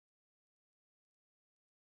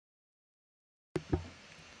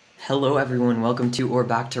Hello, everyone. Welcome to or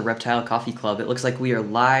back to Reptile Coffee Club. It looks like we are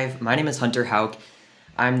live. My name is Hunter Houck.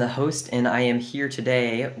 I'm the host, and I am here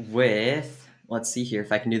today with, let's see here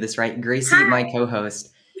if I can do this right, Gracie, my Hi.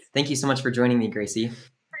 co-host. Thank you so much for joining me, Gracie. Hi,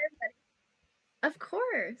 everybody. Of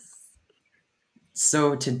course.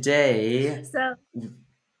 So today, So,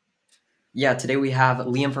 today we have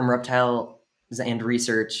Liam from Reptiles and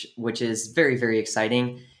Research, which is very, very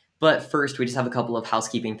exciting. But first, we just have a couple of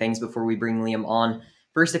housekeeping things before we bring Liam on.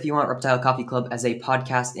 First, if you want Reptile Coffee Club as a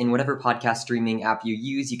podcast in whatever podcast streaming app you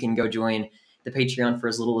use, you can go join the Patreon for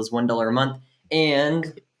as little as $1 a month.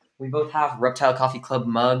 And we both have Reptile Coffee Club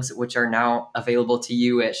mugs, which are now available to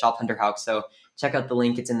you at Shop Hunter Houck. So check out the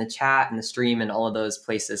link. It's in the chat and the stream and all of those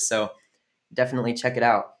places. So definitely check it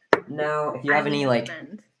out. Now, if you have any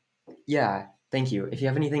recommend. yeah, thank you. If you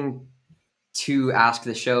have anything to ask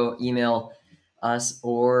the show, email us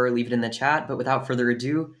or leave it in the chat. But without further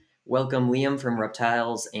ado, welcome Liam from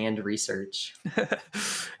Reptiles and Research.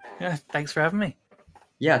 Yeah, thanks for having me.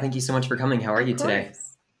 Yeah, thank you so much for coming. How are you today?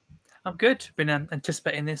 I'm good. Been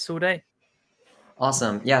anticipating this all day.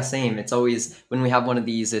 Awesome. Yeah, same. It's always, when we have one of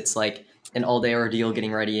these, it's like an all-day ordeal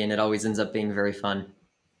getting ready, and it always ends up being very fun.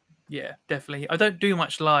 Yeah, definitely. I don't do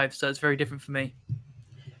much live, so it's very different for me.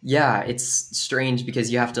 Yeah, it's strange because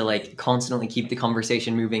you have to like constantly keep the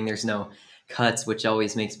conversation moving. There's no cuts, which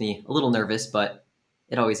always makes me a little nervous, but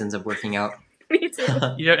it always ends up working out. Me too.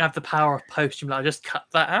 You don't have the power of post. You're like, just cut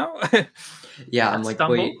that out. Yeah, I'm like,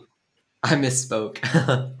 stumble. wait, I misspoke.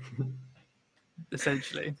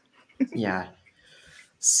 Essentially. Yeah.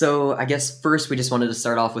 So I guess first we just wanted to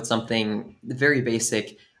start off with something very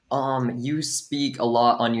basic. You speak a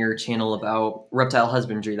lot on your channel about reptile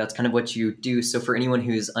husbandry. That's kind of what you do. So for anyone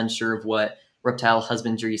who's unsure of what reptile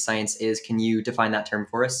husbandry science is, can you define that term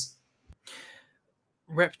for us?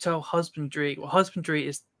 Reptile husbandry. Well, husbandry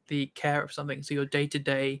is the care of something. So your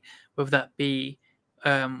day-to-day, whether that be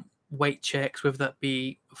weight checks, whether that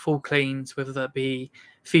be full cleans, whether that be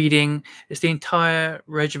feeding, it's the entire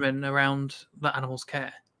regimen around the animal's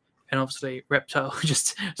care. And obviously reptile,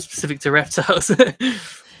 just specific to reptiles.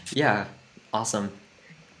 Yeah, awesome.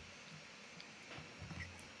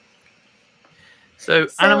 So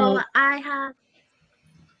animal. I have.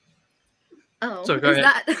 Oh, Sorry, go ahead.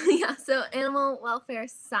 Yeah. So animal welfare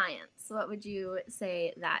science. What would you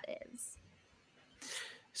say that is?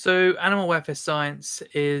 So animal welfare science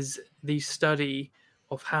is the study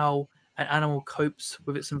of how an animal copes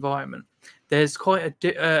with its environment. There's quite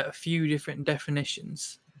a few different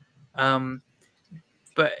definitions,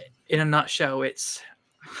 but in a nutshell, it's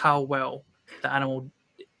how well the animal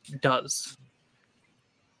does.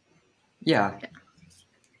 Yeah.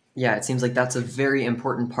 Yeah, it seems like that's a very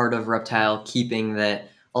important part of reptile keeping that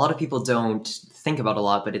a lot of people don't think about a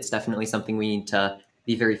lot, but it's definitely something we need to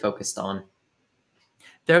be very focused on.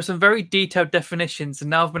 There are some very detailed definitions, and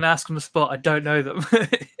now I've been asked on the spot. I don't know them.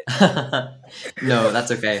 No,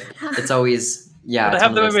 that's okay. It's always, yeah. But I it's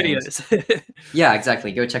have one them of in those videos. things. Yeah,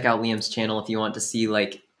 exactly. Go check out Liam's channel if you want to see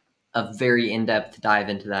like a very in-depth dive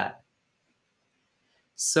into that.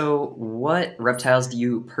 So what reptiles do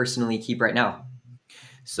you personally keep right now?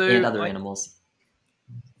 So And other animals?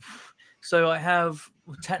 So I have,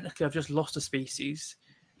 well, technically, I've just lost a species,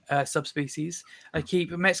 subspecies. I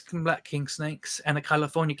keep Mexican black king snakes and a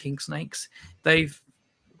California king snakes. They've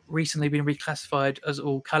recently been reclassified as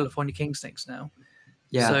all California king snakes now.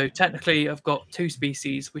 Yeah. So technically, I've got two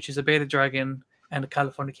species, which is a bearded dragon and a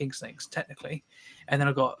California king snakes, technically. And then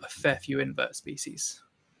I've got a fair few invert species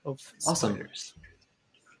of Awesome. spiders.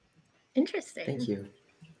 Interesting. Thank you.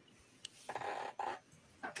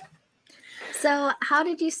 So, how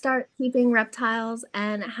did you start keeping reptiles,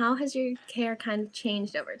 and how has your care kind of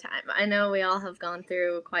changed over time? I know we all have gone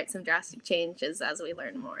through quite some drastic changes as we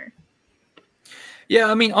learn more.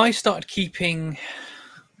 Yeah, I mean, I started keeping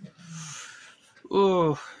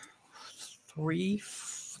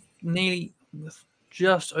nearly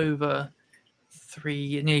just over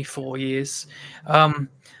nearly 4 years.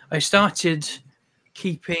 I started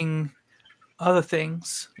keeping other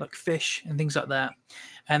things like fish and things like that.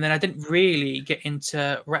 And then I didn't really get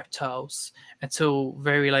into reptiles until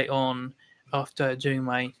very late on after doing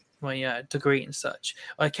my degree and such.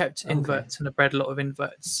 I kept inverts and I bred a lot of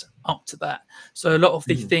inverts up to that. So a lot of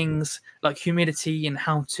the things like humidity and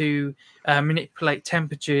how to manipulate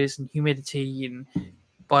temperatures and humidity and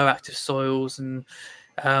bioactive soils and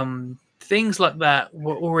things like that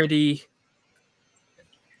were already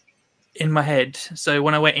in my head. So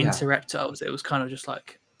when I went into reptiles, it was kind of just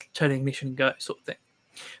like turn ignition and go sort of thing.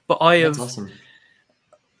 But I have awesome.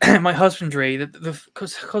 My husbandry,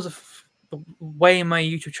 because of the way my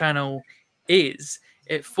YouTube channel is,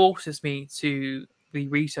 it forces me to be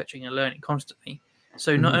researching and learning constantly.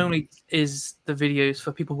 So not only is the videos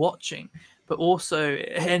for people watching, but also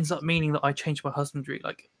it ends up meaning that I change my husbandry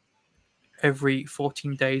like every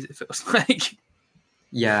 14 days, it feels like.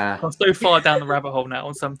 Yeah. I'm so far down the rabbit hole now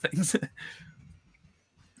on some things.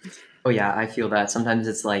 Oh yeah, I feel that. Sometimes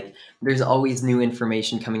it's like there's always new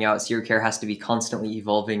information coming out, so your care has to be constantly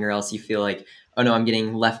evolving, or else you feel like, oh no, I'm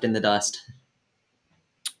getting left in the dust.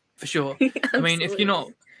 For sure. I mean, if you're not,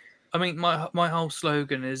 I mean, my whole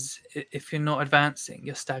slogan is, if you're not advancing,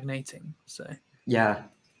 you're stagnating. So Yeah,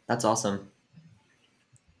 that's awesome.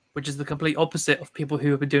 which is the complete opposite of people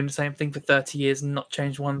who have been doing the same thing for 30 years and not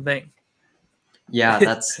changed one thing. Yeah,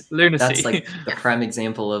 that's lunacy. like the prime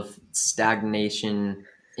example of stagnation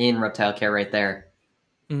in reptile care right there.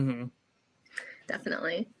 Mm-hmm.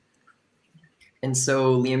 Definitely. And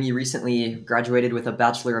so, Liam, you recently graduated with a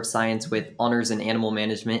Bachelor of Science with honors in animal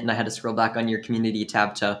management, and I had to scroll back on your community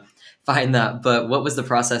tab to find that. But what was the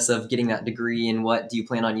process of getting that degree, and what do you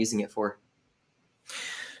plan on using it for?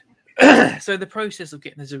 So the process of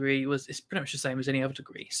getting a degree it's pretty much the same as any other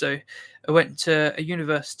degree. So I went to a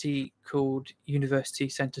university called University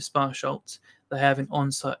Centre Sparschalt. They have an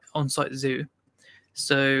on-site zoo.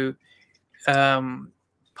 So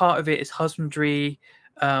part of it is husbandry.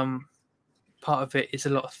 Part of it is a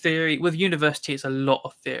lot of theory. With university, it's a lot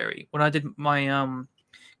of theory. When I did my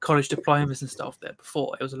college diplomas and stuff there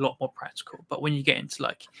before, it was a lot more practical. But when you get into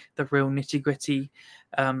like the real nitty-gritty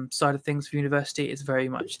side of things for university, it's very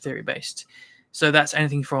much theory-based. So that's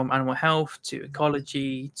anything from animal health to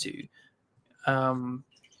ecology to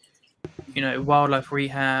wildlife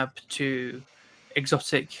rehab to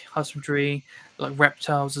exotic husbandry, like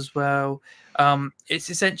reptiles as well. It's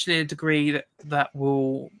essentially a degree that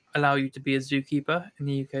will allow you to be a zookeeper in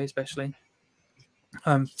the UK, especially.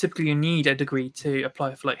 Typically, you need a degree to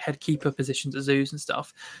apply for like head keeper positions at zoos and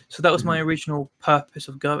stuff. So that was my original purpose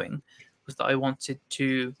of going, was that I wanted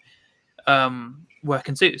to work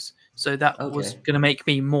in zoos. So that was going to make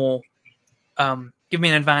me more, give me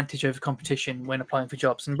an advantage over competition when applying for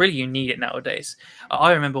jobs. And really, you need it nowadays.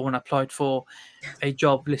 I remember when I applied for a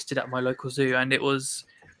job listed at my local zoo, and it was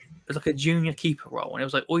like a junior keeper role, and it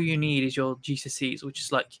was like all you need is your GCSEs, which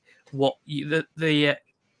is like what the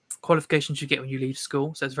qualifications you get when you leave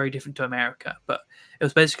school. So it's very different to America, but it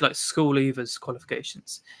was basically like school leavers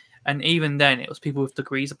qualifications. And even then, it was people with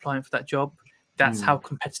degrees applying for that job. That's how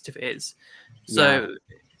competitive it is. So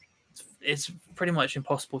it's pretty much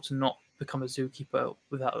impossible to not become a zookeeper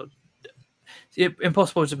without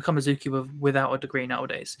a degree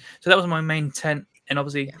nowadays. So that was my main intent. And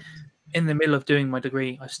obviously, in the middle of doing my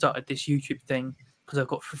degree, I started this YouTube thing because I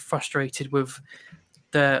got frustrated with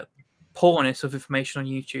the poorness of information on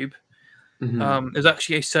YouTube. There's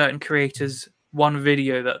actually a certain creator's one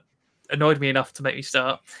video that annoyed me enough to make me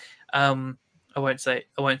start. I won't say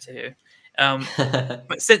who.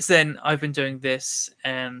 But since then, I've been doing this,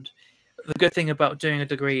 and the good thing about doing a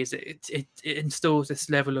degree is it installs this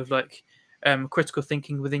level of like critical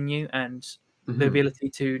thinking within you, and the ability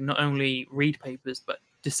to not only read papers but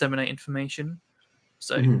disseminate information.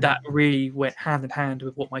 So that really went hand in hand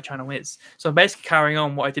with what my channel is. So I'm basically carrying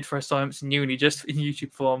on what I did for assignments in uni, just in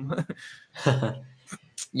YouTube form.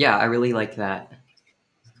 Yeah, I really like that.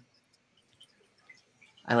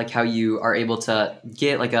 I like how you are able to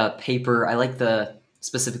get like a paper. I like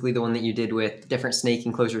specifically the one that you did with different snake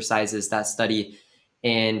enclosure sizes, that study,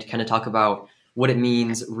 and kind of talk about what it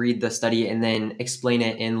means, read the study, and then explain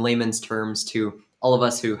it in layman's terms to all of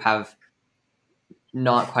us who have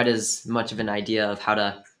not quite as much of an idea of how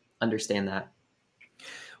to understand that.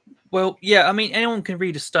 Well, yeah, I mean, anyone can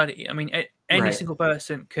read a study. I mean, any single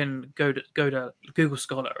person can go to Google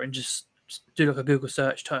Scholar and just do like a Google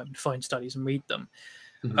search term, find studies and read them.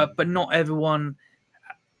 But not everyone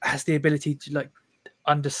has the ability to like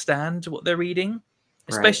understand what they're reading,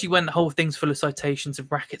 especially when the whole thing's full of citations and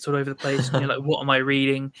brackets all over the place. And you're like, what am I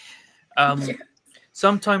reading?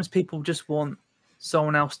 Sometimes people just want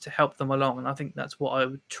someone else to help them along, and I think that's what I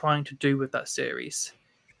was trying to do with that series.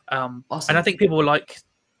 Awesome. And I think people like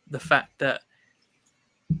the fact that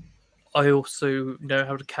I also know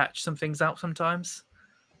how to catch some things out sometimes,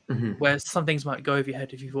 where some things might go over your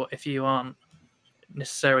head if you aren't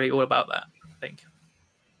necessarily all about that, I think.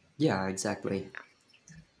 Yeah, exactly.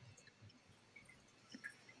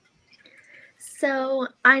 So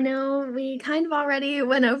I know we kind of already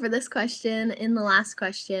went over this question in the last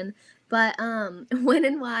question, but when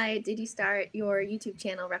and why did you start your YouTube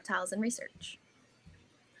channel, Reptiles and Research?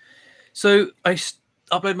 So I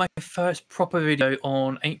uploaded my first proper video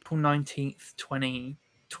on April 19th,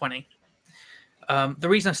 2020. The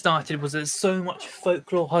reason I started was there's so much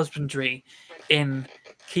folklore husbandry in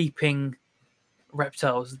keeping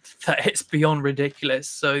reptiles that it's beyond ridiculous.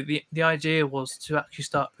 So the idea was to actually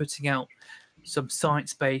start putting out some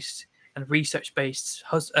science-based and research-based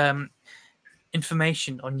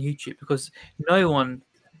information on YouTube, because no one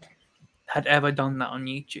had ever done that on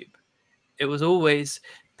YouTube. It was always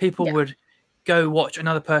people Yeah. would go watch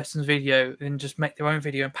another person's video and just make their own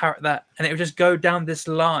video and parrot that, and it would just go down this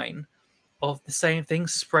line of the same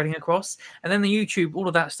things spreading across. And then the YouTube, all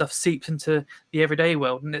of that stuff seeps into the everyday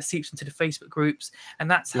world, and it seeps into the Facebook groups, and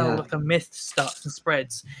that's how like a myth starts and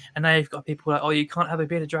spreads. And now you've got people like, oh, you can't have a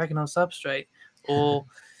bearded dragon on substrate, or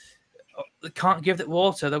they can't give it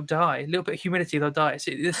water, they'll die. A little bit of humidity, they'll die.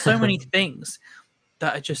 So there's so many things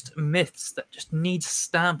that are just myths that just need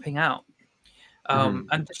stamping out.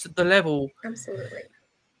 And just the level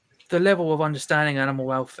of understanding animal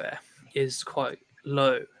welfare is quite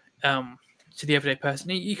low to the everyday person.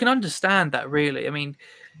 You can understand that, really. I mean,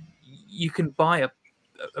 you can buy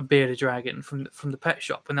a bearded dragon from the pet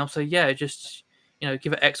shop, and they'll say, yeah, just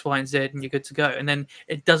give it X, Y, and Z, and you're good to go. And then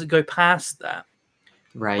it doesn't go past that.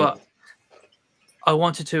 Right. But I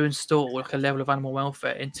wanted to install like a level of animal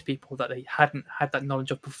welfare into people that they hadn't had that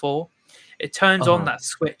knowledge of before. It turns on that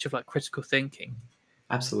switch of like critical thinking.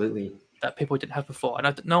 Absolutely. That people didn't have before,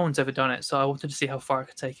 and no one's ever done it. So I wanted to see how far I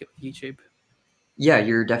could take it with YouTube. Yeah,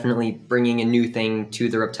 you're definitely bringing a new thing to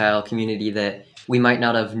the reptile community that we might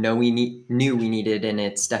not have knew we needed, and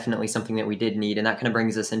it's definitely something that we did need. And that kind of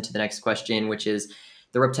brings us into the next question, which is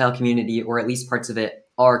the reptile community, or at least parts of it,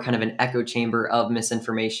 are kind of an echo chamber of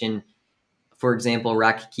misinformation. For example,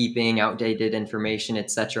 rack keeping, outdated information,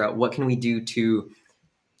 etc. What can we do to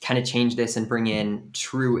kind of change this and bring in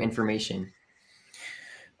true information?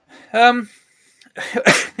 Well,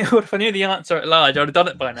 if I knew the answer at large, I would have done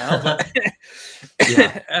it by now. But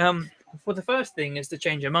well, the first thing is to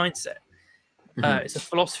change your mindset. It's a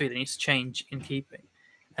philosophy that needs to change in keeping,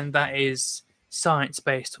 and that is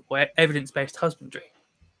science-based or evidence-based husbandry.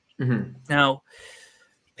 Now,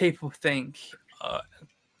 people think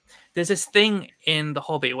there's this thing in the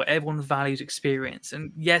hobby where everyone values experience,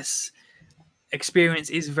 and yes, experience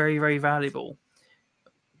is very, very valuable,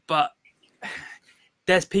 but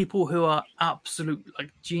there's people who are absolute like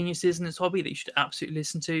geniuses in this hobby that you should absolutely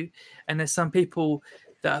listen to, and there's some people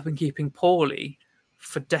that have been keeping poorly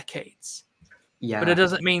for decades. But it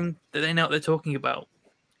doesn't mean that they know what they're talking about.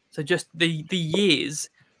 So just the years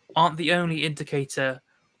aren't the only indicator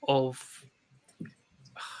of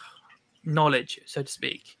knowledge, so to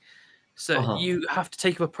speak. So you have to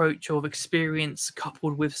take an approach of experience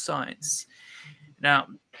coupled with science. Now,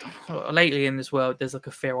 lately in this world, there's like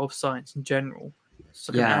a fear of science in general. It's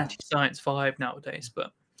like an anti-science vibe nowadays,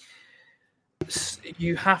 but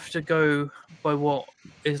you have to go by what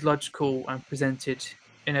is logical and presented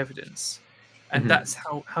in evidence, and that's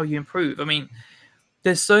how you improve. I mean,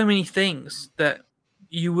 there's so many things that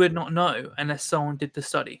you would not know unless someone did the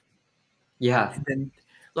study. And then,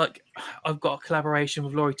 like, I've got a collaboration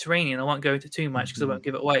with Laurie Terrani, and I won't go into too much because I won't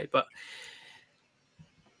give it away, but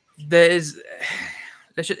there's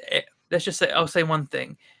let's just say, I'll say one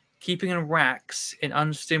thing: keeping in racks in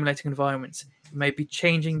unstimulating environments may be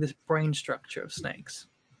changing the brain structure of snakes.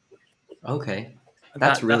 Okay,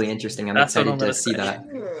 that's really interesting. I'm excited to see that.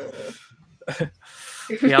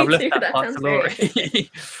 Yeah, I've left that part to Laurie.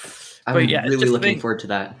 I'm really looking forward to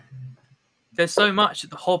that. There's so much that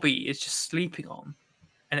the hobby is just sleeping on,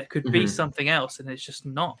 and it could be something else, and it's just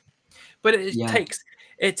not. But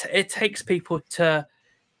it takes people to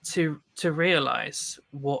realize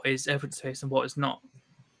what is evidence-based and what is not.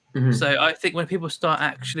 So I think when people start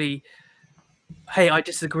actually, hey, I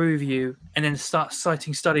disagree with you, and then start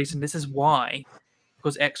citing studies, and this is why,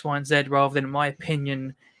 because X, Y, and Z, rather than my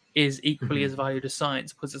opinion is equally as valued as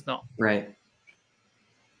science, because it's not. Right.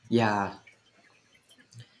 Yeah.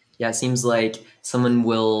 Yeah, it seems like someone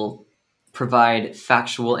will provide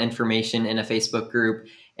factual information in a Facebook group,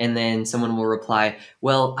 and then someone will reply,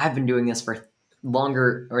 well, I've been doing this for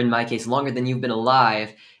longer, or in my case, longer than you've been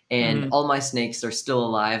alive, and all my snakes are still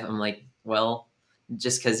alive. I'm like, well,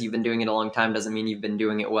 just because you've been doing it a long time doesn't mean you've been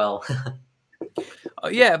doing it well.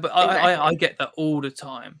 Yeah, but I get that all the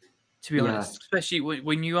time, to be honest. Especially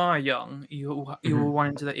when you are young, you will run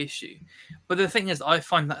into that issue. But the thing is, I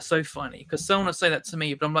find that so funny, because someone will say that to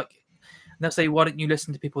me, but I'm like, they'll say, why don't you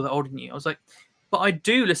listen to people that are older than you? I was like, but I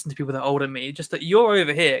do listen to people that are older than me, just that you're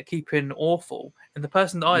over here keeping awful, and the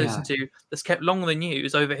person that I listen to that's kept longer than you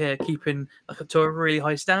is over here keeping like to a really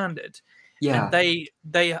high standard. And they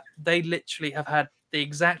literally have had the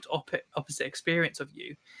exact opposite experience of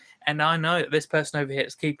you. And I know that this person over here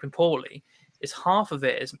is keeping poorly. Is half of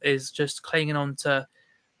it is just clinging on to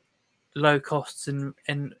low costs and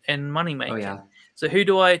money making. Oh yeah. So who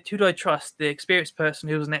do I trust? The experienced person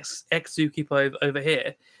who was an ex zookeeper over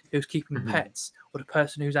here who's keeping pets, or the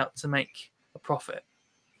person who's out to make a profit?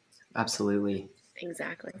 Absolutely.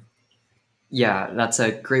 Exactly. Yeah, that's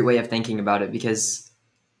a great way of thinking about it because,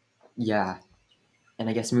 yeah. And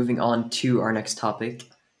I guess moving on to our next topic.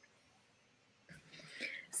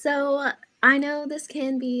 So I know this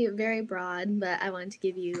can be very broad, but I wanted to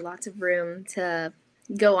give you lots of room to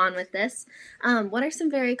go on with this. What are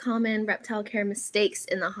some very common reptile care mistakes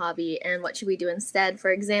in the hobby, and what should we do instead?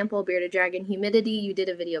 For example, bearded dragon humidity, you did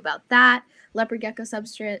a video about that, leopard gecko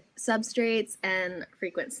substrates, and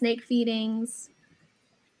frequent snake feedings.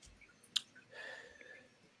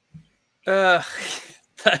 There's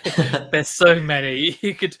so many.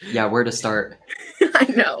 You could. Yeah, where to start? I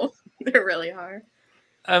know, they're really hard.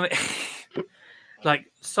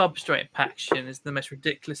 Like substrate impaction is the most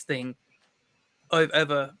ridiculous thing I've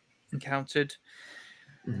ever encountered.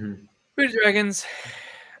 Bearded dragons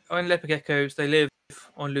and leopard geckos, they live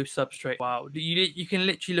on loose substrate. Wow, you can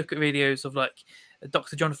literally look at videos of like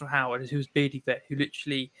Dr. Jonathan Howard, who's beardy vet, who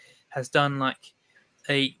literally has done like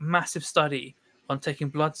a massive study on taking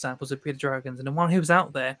blood samples of bearded dragons, and the one who was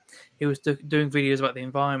out there, he was doing videos about the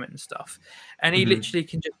environment and stuff, and he literally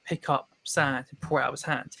can just pick up sand and pour it out of his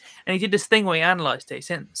hand. And he did this thing where he analyzed it. He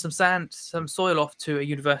sent some soil off to a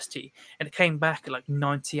university, and it came back at like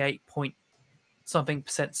 98 point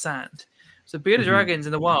something% sand. So bearded dragons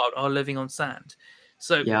in the wild are living on sand.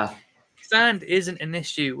 So yeah, sand isn't an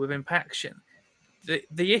issue with impaction.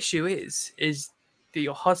 The issue is that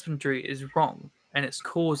your husbandry is wrong and it's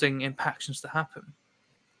causing impactions to happen.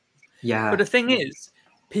 yeah. But the thing is,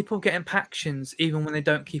 people get impactions even when they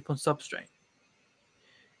don't keep on substrate.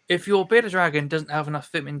 If your bearded dragon doesn't have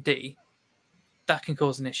enough vitamin D, that can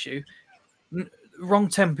cause an issue. Wrong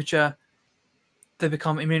temperature, they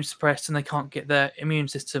become immune suppressed and they can't get their immune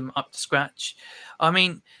system up to scratch. I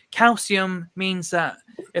mean, calcium means that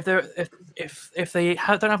if they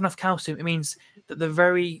don't have enough calcium, it means that the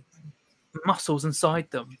very muscles inside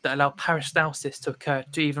them that allow peristalsis to occur,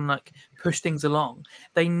 to even like push things along,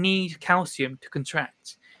 they need calcium to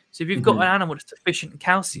contract. So if you've got an animal that's deficient in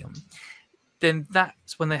calcium, then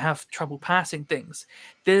that's when they have trouble passing things.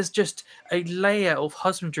 There's just a layer of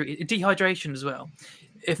husbandry, dehydration as well.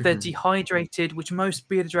 If they're dehydrated, which most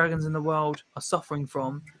bearded dragons in the world are suffering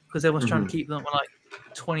from, because everyone's trying to keep them at like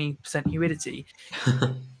 20% humidity,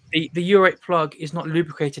 the urate plug is not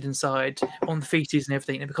lubricated inside on the feces and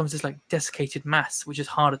everything. It becomes this like desiccated mass, which is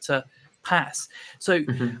harder to pass. So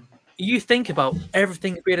you think about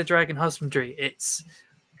everything bearded dragon husbandry. It's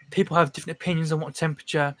people have different opinions on what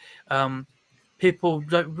temperature. People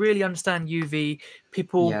don't really understand UV.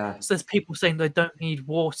 So there's people saying they don't need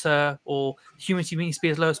water or humidity needs to be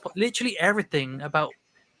as low as possible. Literally everything about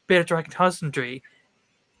bearded dragon husbandry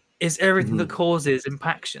is everything that causes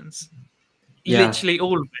impactions. Literally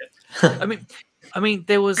all of it. I mean,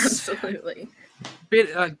 there was Absolutely.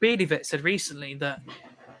 Beardy Vet said recently that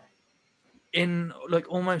in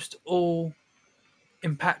like almost all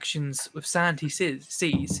impactions with sand he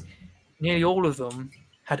sees, nearly all of them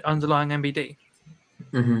had underlying MBD.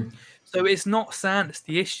 So it's not sand that's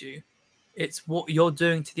the issue; it's what you're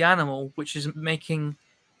doing to the animal, which is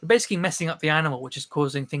basically messing up the animal, which is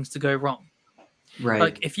causing things to go wrong. Right.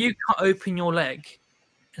 Like if you cut open your leg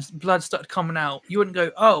and blood started coming out, you wouldn't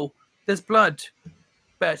go, "Oh, there's blood.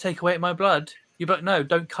 Better take away my blood." You'd be like, "No,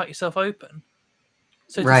 don't cut yourself open."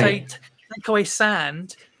 So to say take away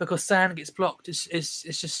sand because sand gets blocked is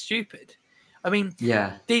just stupid. I mean,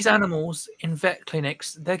 these animals in vet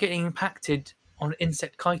clinics, they're getting impacted on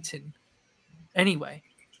insect chitin anyway.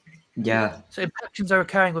 Yeah. So impactions are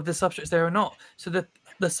occurring with the substrates there or not. So the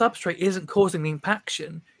substrate isn't causing the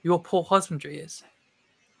impaction. Your poor husbandry is.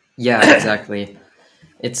 Yeah, exactly.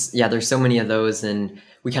 There's so many of those, and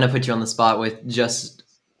we kind of put you on the spot with just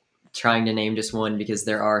trying to name just one because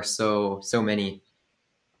there are so many.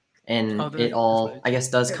 And it all, I guess,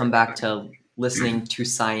 does come back to listening to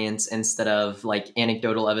science instead of like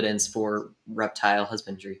anecdotal evidence for reptile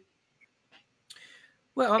husbandry.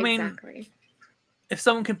 Well, I mean, if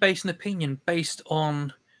someone can base an opinion based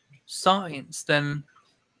on science, then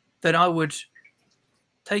I would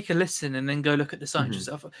take a listen and then go look at the science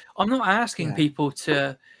yourself. I'm not asking people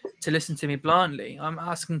to listen to me blindly. I'm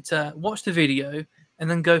asking to watch the video and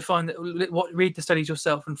then go read the studies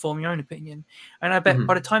yourself and form your own opinion. And I bet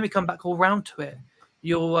by the time you come back all round to it,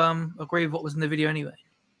 you'll agree with what was in the video anyway.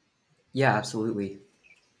 Yeah, absolutely.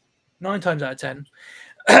 9 times out of 10.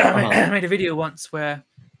 I made a video once where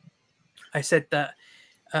I said that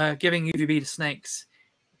giving UVB to snakes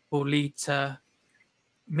will lead to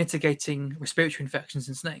mitigating respiratory infections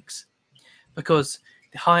in snakes. because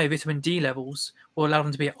the higher vitamin D levels will allow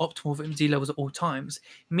them to be at optimal vitamin D levels at all times,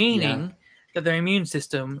 meaning that their immune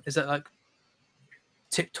system is at like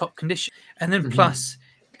tip-top condition. And then plus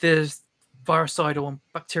there's virucidal and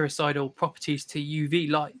bactericidal properties to UV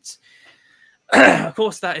light. Of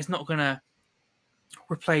course, that is not going to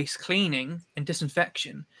replace cleaning and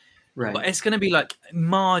disinfection, but it's going to be like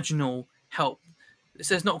marginal help.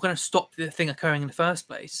 So it's not going to stop the thing occurring in the first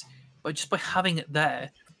place, but just by having it there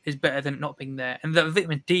is better than it not being there. And the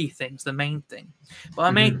vitamin D thing's the main thing. But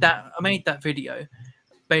I made that video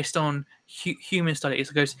based on human studies.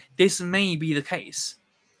 It goes, this may be the case,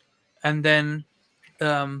 and then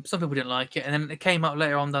some people didn't like it, and then it came out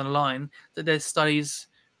later on down the line that there's studies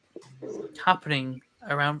happening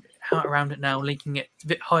around it now, linking it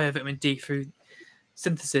to higher vitamin D through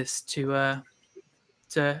synthesis to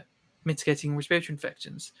mitigating respiratory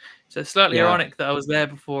infections. So it's slightly ironic that I was there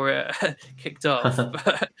before it kicked off.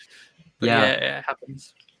 but yeah, it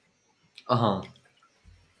happens.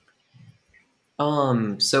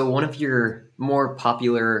 So one of your more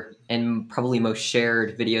popular and probably most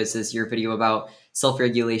shared videos is your video about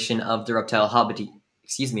self-regulation of the reptile hobby,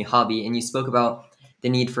 and you spoke about the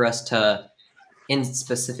need for us to, in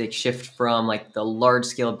specific, shift from like the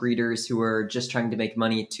large-scale breeders who are just trying to make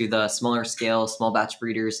money to the smaller scale, small batch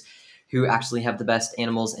breeders who actually have the best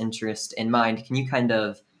animals' interest in mind. Can you kind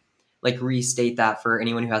of like restate that for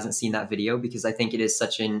anyone who hasn't seen that video? Because I think it is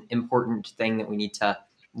such an important thing that we need to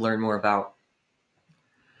learn more about.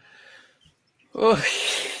 Oh.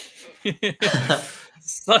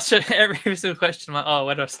 Such every single question. I'm like,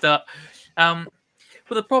 where do I start? Well,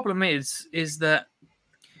 the problem is that,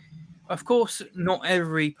 of course, not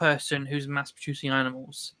every person who's mass producing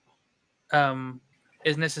animals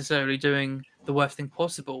is necessarily doing the worst thing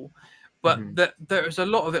possible, but there's a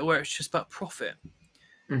lot of it where it's just about profit.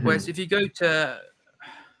 Whereas if you go to,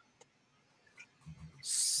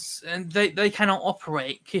 and they cannot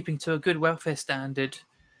operate keeping to a good welfare standard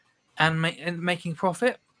and making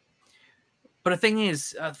profit. But the thing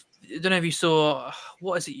is, I don't know if you saw,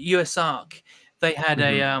 what is it, US Arc? They had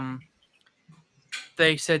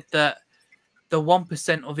they said that the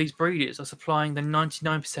 1% of these breeders are supplying the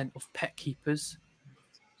 99% of pet keepers.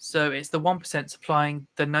 So it's the 1% supplying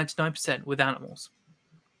the 99% with animals.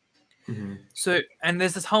 So, and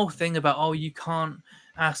there's this whole thing about, you can't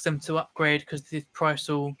ask them to upgrade because the price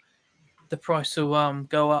will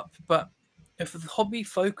go up. But if the hobby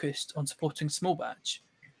focused on supporting small batch,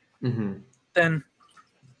 then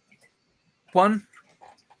one,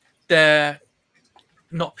 they're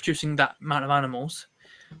not producing that amount of animals,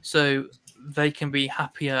 so they can be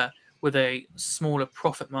happier with a smaller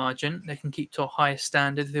profit margin. They can keep to a higher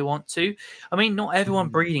standard if they want to. I mean, not everyone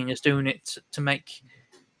breeding is doing it to make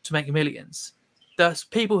millions. There's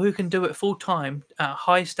people who can do it full time at a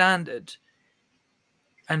high standard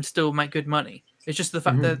and still make good money. It's just the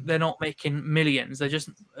fact that they're not making millions. There's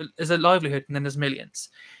a livelihood, and then there's millions.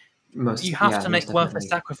 You have to make worthless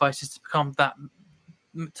sacrifices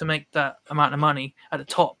to make that amount of money at the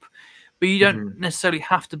top, but you don't necessarily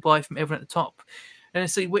have to buy from everyone at the top. And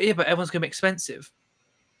it's like, but everyone's going to be expensive.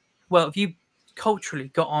 Well, if you culturally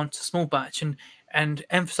got on to small batch and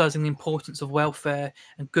emphasizing the importance of welfare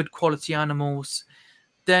and good quality animals,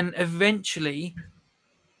 then eventually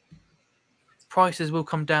prices will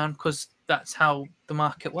come down, because that's how the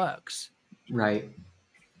market works. Right.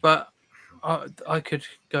 But I could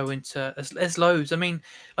go into, there's loads. I mean,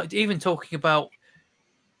 like even talking about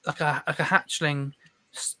like a hatchling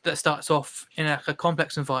that starts off in a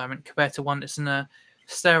complex environment compared to one that's in a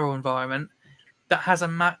sterile environment, that has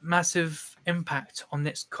a massive impact on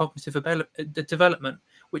its cognitive development,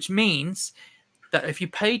 which means that if you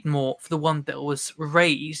paid more for the one that was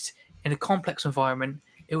raised in a complex environment,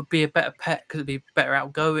 it would be a better pet because it'd be better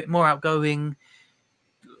more outgoing.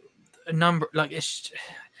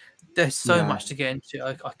 There's so much to get into.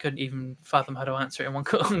 I couldn't even fathom how to answer it in one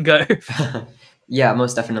go. Yeah,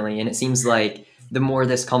 most definitely. And it seems like the more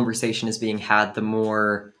this conversation is being had, the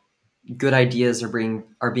more good ideas are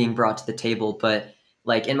being brought to the table. But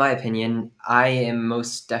like, in my opinion, I am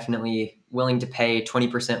most definitely willing to pay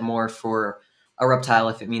 20% more for a reptile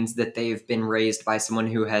if it means that they've been raised by someone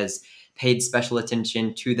who has paid special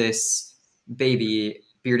attention to this baby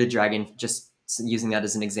bearded dragon, just using that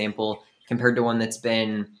as an example, compared to one that's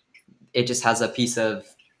it just has a piece of,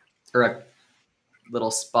 or a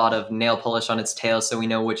little spot of nail polish on its tail so we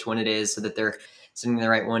know which one it is, so that they're sending the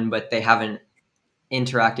right one, but they haven't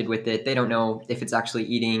interacted with it. They don't know if it's actually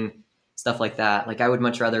eating, stuff like that. Like, I would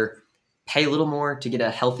much rather pay a little more to get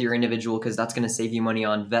a healthier individual, because that's going to save you money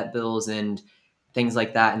on vet bills and things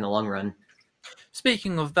like that in the long run.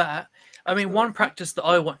 Speaking of that, I mean, one practice that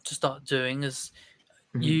I want to start doing is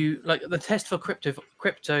you like the test for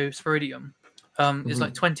cryptosporidium is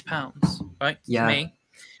like £20, right? For Yeah. me.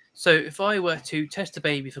 So if I were to test a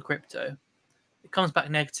baby for crypto, it comes back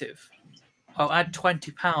negative. I'll add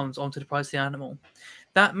 £20 onto the price of the animal.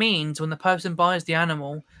 That means when the person buys the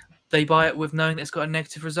animal, they buy it with knowing that it's got a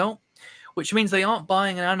negative result, which means they aren't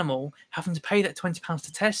buying an animal having to pay that £20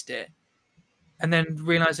 to test it, and then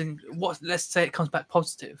realizing let's say it comes back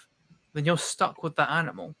positive, then you're stuck with that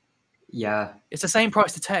animal. Yeah. It's the same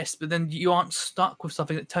price to test, but then you aren't stuck with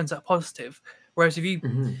something that turns out positive. Whereas if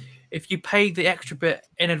you pay the extra bit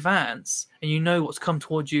in advance and you know what's come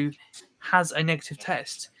towards you has a negative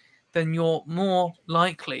test, then you're more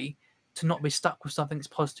likely to not be stuck with something that's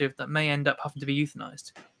positive that may end up having to be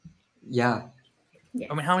euthanized. Yeah. Yes.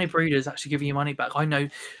 I mean, how many breeders actually give you money back? I know,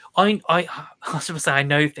 I was going to say I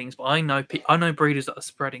know things, but I know breeders that are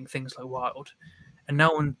spreading things like wild, and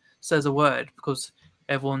no one says a word because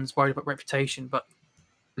everyone's worried about reputation. But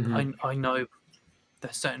I know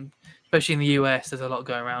there's certain, especially in the US, there's a lot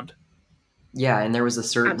going around. Yeah, and there was a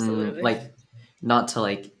certain Absolutely. like, not to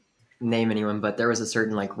like name anyone, but there was a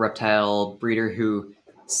certain like reptile breeder who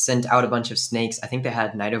sent out a bunch of snakes. I think they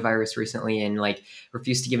had nidovirus recently and like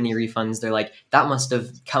refused to give any refunds. They're like, that must have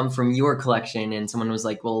come from your collection. And someone was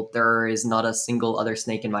like, well, there is not a single other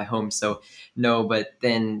snake in my home, so no. But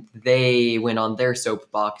then they went on their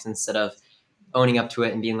soapbox instead of owning up to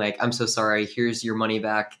it and being like, I'm so sorry, here's your money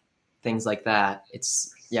back, things like that.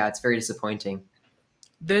 It's very disappointing.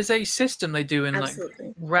 There's a system they do in Absolutely.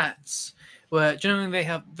 like rats where generally they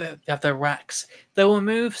have their racks. They will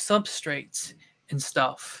move substrates and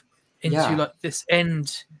stuff into like this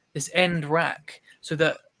end rack so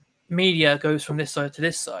that media goes from this side to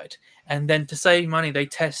this side, and then to save money they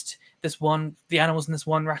test the animals in this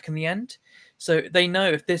one rack in the end. So they know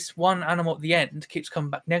if this one animal at the end keeps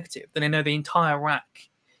coming back negative, then they know the entire rack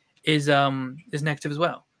is negative as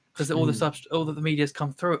well because all the media's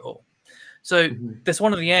come through it all. So this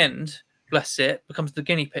one at the end, bless it, becomes the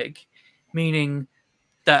guinea pig, meaning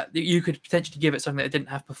that you could potentially give it something that it didn't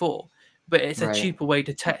have before, but it's a cheaper way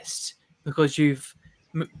to test because you've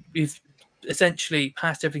essentially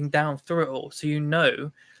passed everything down through it all. So you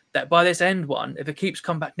know that by this end one, if it keeps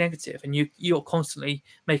coming back negative and you're constantly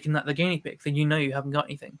making that the guinea pig, then you know you haven't got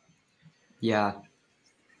anything. Yeah.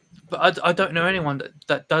 But I don't know anyone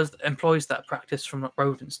that employs that practice from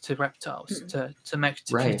rodents to reptiles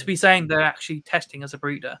to be saying they're actually testing as a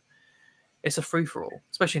breeder. It's a free for all,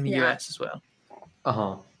 especially in the US as well.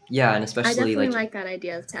 Yeah, and especially I definitely like that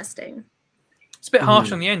idea of testing. It's a bit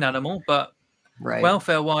harsh on the end animal, but right.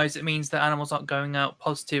 welfare wise, it means that animals aren't going out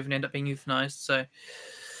positive and end up being euthanized. So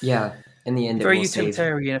yeah, in the end, very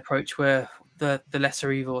utilitarian approach where the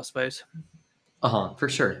lesser evil, I suppose. For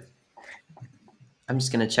sure. I'm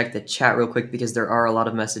just going to check the chat real quick because there are a lot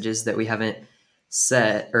of messages that we haven't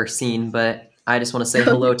set or seen, but I just want to say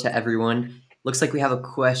hello to everyone. Looks like we have a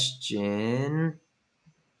question.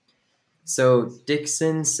 So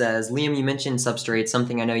Dixon says, Liam, you mentioned substrate,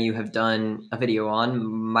 something I know you have done a video on.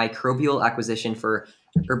 Microbial acquisition for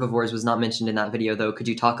herbivores was not mentioned in that video, though. Could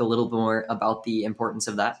you talk a little more about the importance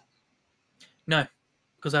of that? No,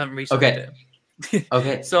 because I haven't researched it.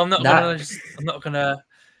 Okay. So I'm not gonna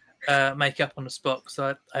make up on the spot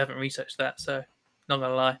because I haven't researched that. So not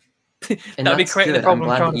gonna lie. That'd be creating the problem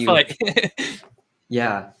I'm trying to fight.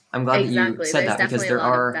 Yeah, I'm glad that you said that because there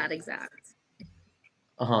are that exact.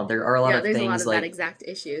 There are a lot of things a lot of like that exact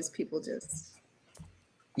issues. People just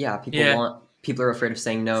people are afraid of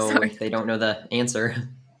saying no if they don't know the answer.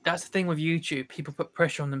 That's the thing with YouTube. People put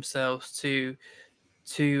pressure on themselves to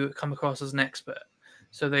come across as an expert,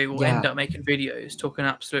 so they will end up making videos talking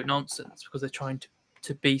absolute nonsense because they're trying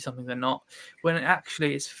to be something they're not. When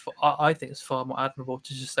actually, I think it's far more admirable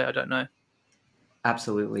to just say I don't know.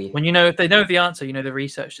 Absolutely. When if they know the answer, they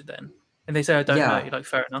researched it then, and they say I don't know. You're like,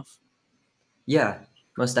 fair enough. Yeah,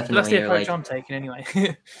 most definitely. But that's the approach I'm taking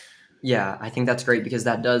anyway. Yeah, I think that's great because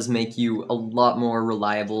that does make you a lot more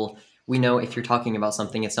reliable. We know if you're talking about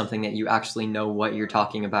something, it's something that you actually know what you're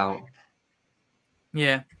talking about.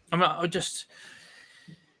 Yeah,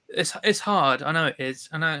 it's hard. I know it is.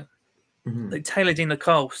 I know. Like Taylor Dean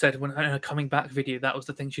Nicole said when in her coming back video, that was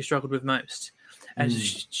the thing she struggled with most. And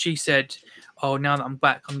she said, "Oh, now that I'm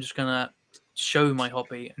back, I'm just gonna show my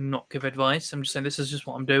hobby and not give advice. I'm just saying this is just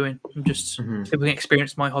what I'm doing. I'm just people can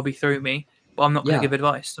experience my hobby through me, but I'm not going to give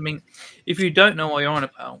advice." I mean, if you don't know what you're on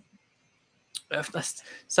about,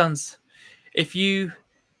 if you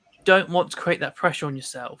don't want to create that pressure on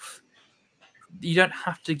yourself, you don't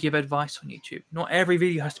have to give advice on YouTube. Not every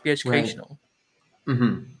video has to be educational.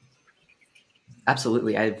 Right.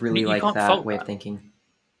 Absolutely, I really like that way of thinking.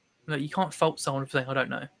 Like, you can't fault someone for saying I don't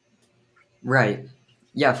know. Right.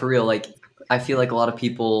 Yeah, for real. Like, I feel like a lot of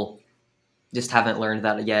people just haven't learned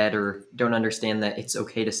that yet, or don't understand that it's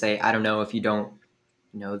okay to say I don't know if you don't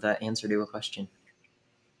know the answer to a question.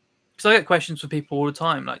 Because I get questions from people all the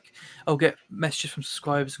time. Like, I'll get messages from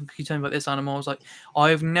subscribers, can you tell me about this animal? I was like,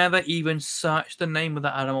 I've never even searched the name of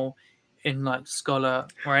that animal in like Scholar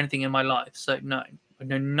or anything in my life. So no, I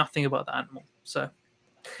know nothing about that animal. So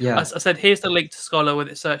Yeah. I said, here's the link to Scholar with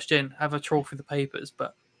it searched in. Have a trawl through the papers,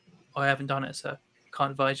 but I haven't done it, so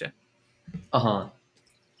can't advise you. Uh-huh.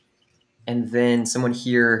 And then someone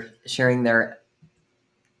here sharing their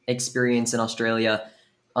experience in Australia.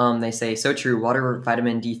 They say, so true, water,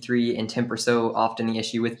 vitamin D3, and temp are so often the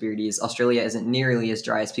issue with beardies. Australia isn't nearly as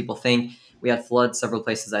dry as people think. We had floods several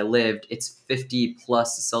places I lived. It's 50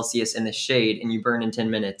 plus Celsius in the shade, and you burn in 10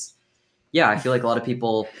 minutes. Yeah, I feel like a lot of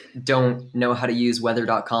people don't know how to use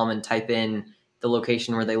weather.com and type in the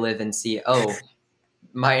location where they live and see, oh,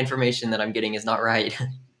 my information that I'm getting is not right.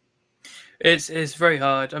 It's very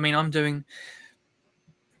hard. I mean, do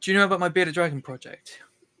you know about my Bearded Dragon project?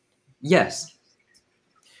 Yes.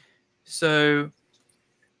 So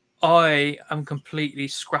I am completely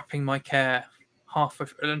scrapping my care halfway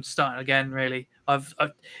and starting again. Really, I've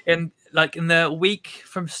in the week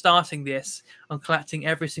from starting this, I'm collecting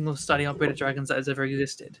every single study on Bearded Dragons that has ever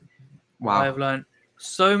existed. Wow. I've learned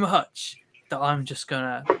so much that I'm just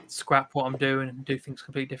gonna scrap what I'm doing and do things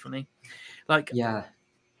completely differently. Like, Yeah.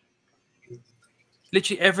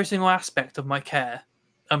 literally every single aspect of my care,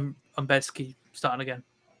 I'm basically starting again.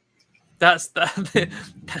 That's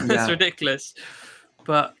Yeah. ridiculous,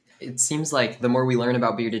 but It seems like the more we learn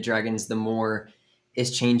about bearded dragons, the more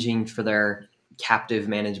is changing for their captive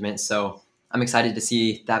management. So I'm excited to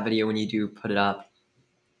see that video when you do put it up.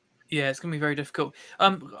 yeah, it's gonna be very difficult.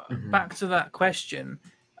 Mhm. Back to that question.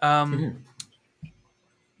 Mhm.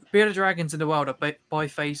 Bearded dragons in the wild are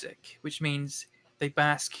biphasic, which means they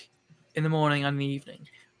bask in the morning and the evening.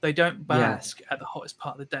 They don't Yeah. bask at the hottest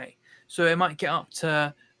part of the day. So it might get up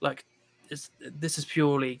to like this is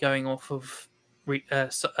purely going off of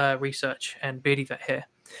research and Beardy Vet here.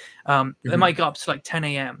 They Mhm. might go up to like 10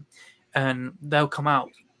 a.m. and they'll come out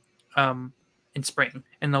in spring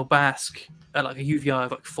and they'll bask at like a UVI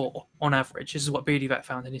of like 4 on average. This is what Beardy Vet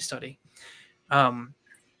found in his study. And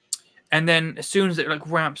then as soon as it like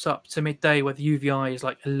ramps up to midday where the UVI is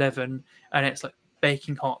like 11 and it's like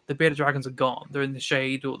baking hot, the bearded dragons are gone. They're in the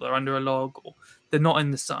shade or they're under a log or they're not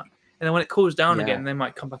in the sun. And then when it cools down Yeah. again, they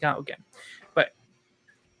might come back out again. But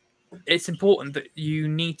it's important that you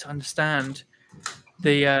need to understand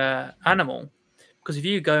the animal, because if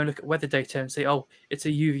you go and look at weather data and say, oh, it's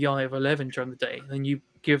a UVI of 11 during the day, then you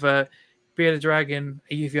give a bearded dragon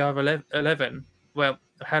a UVI of 11, well,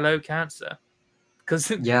 hello, Cancer. Because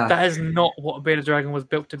Yeah. that is not what a bearded dragon was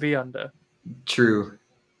built to be under. True.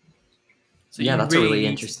 So Yeah, you that's really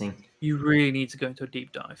interesting. You really need to go into a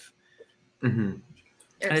deep dive. Mm-hmm.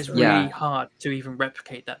 And it's Absolutely. really Yeah. hard to even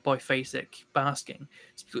replicate that biphasic basking.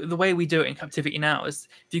 The way we do it in captivity now is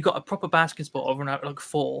if you've got a proper basking spot of around like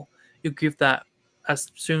 4, you give that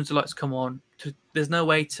as soon as the lights come on. There's no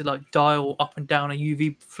way to like dial up and down a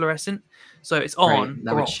UV fluorescent. So it's on Right.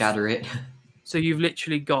 That or would off. shatter it. So you've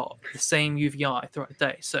literally got the same UVI throughout the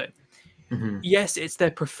day. So Mm-hmm. yes, it's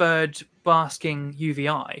their preferred basking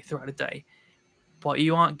UVI throughout the day, but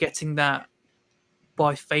you aren't getting that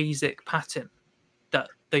biphasic pattern that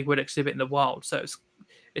they would exhibit in the wild. So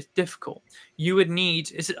it's difficult. You would need.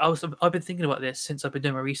 I've been thinking about this since I've been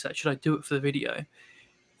doing my research. Should I do it for the video?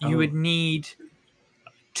 You would need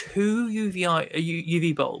 2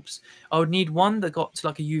 UV bulbs. I would need one that got to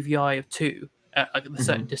like a UVI of 2 at like a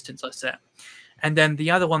certain distance I set, and then the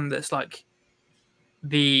other one that's like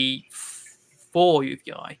the 4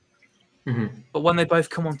 UVI. Mm-hmm. But when they both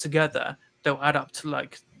come on together, they'll add up to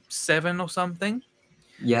like 7 or something.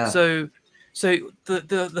 Yeah. So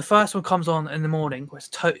the first one comes on in the morning, where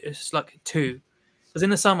it's like 2, because in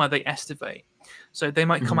the summer they estivate, so they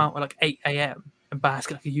might come out at like 8 a.m. and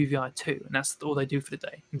bask at like a UVI 2, and that's all they do for the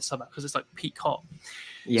day in the summer because it's like peak hot.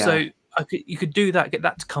 Yeah. So you could do that, get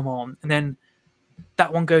that to come on, and then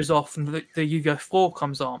that one goes off, and the UVI 4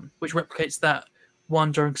 comes on, which replicates that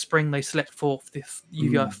one during spring they select for the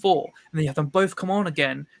UVI 4, and then you have them both come on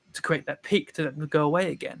again to create that peak to go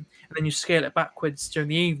away again, and then you scale it backwards during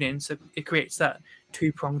the evening, so it creates that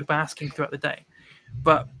 2-pronged basking throughout the day.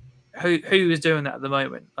 But who is doing that at the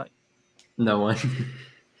moment? Like, no one.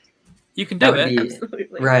 you can That do would it, be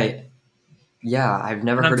Absolutely. right. Yeah, I've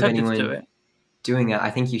never and I'm heard of tempted to do anyone it. doing it. I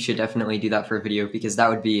think you should definitely do that for a video because that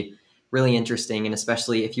would be really interesting, and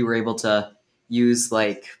especially if you were able to use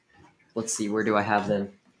like, let's see, where do I have them?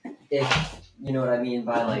 If you know what I mean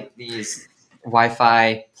by like these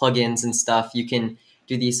Wi-Fi plugins and stuff. You can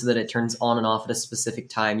do these so that it turns on and off at a specific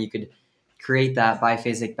time. You could create that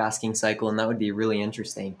biphasic basking cycle, and that would be really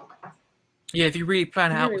interesting. Yeah, if you really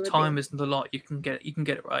plan it out Really with would be. timers and the lot, you can get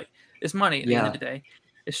it right. It's money at the end of Yeah. the day.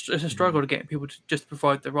 It's a struggle to get people to just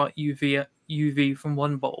provide the right UV from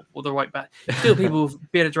one bulb or the right back. Still, people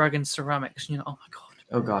with bearded dragon ceramics. You know, oh my god.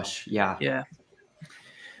 Oh gosh, yeah. Yeah,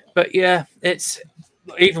 but yeah, it's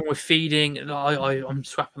even with feeding. I'm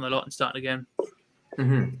scrapping a lot and starting again.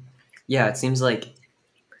 Hmm. Yeah, it seems like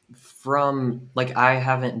from like I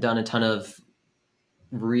haven't done a ton of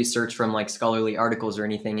research from like scholarly articles or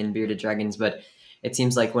anything in bearded dragons, but it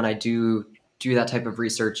seems like when I do that type of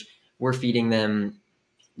research, we're feeding them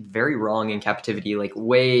very wrong in captivity, like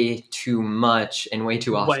way too much and way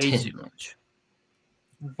too Way often. too much.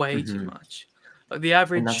 Way too Mhm. much. Like the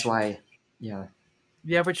And that's average, why, yeah,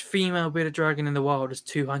 the average female bearded dragon in the wild is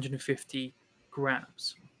 250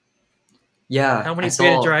 grams. yeah. How I many bearded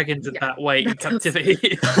saw. dragons at Yeah, that weight in that does-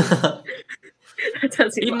 captivity? That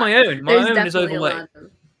tells you a Even lot. my own There's is definitely a overweight. lot of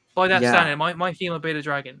them. By that Yeah. standard, my female bearded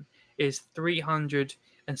dragon is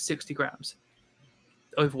 360 grams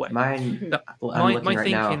overweight. Mine. The- Well, I'm looking my right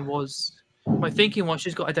thinking now. was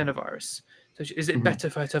she's got adenovirus. So is it Mhm. better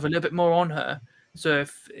for her to have a little bit more on her? So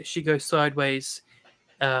if she goes sideways,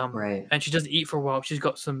 Right. and she doesn't eat for a while, she's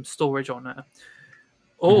got some storage on her.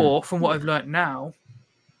 Mm-hmm. Or from what I've learned now,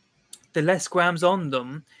 the less grams on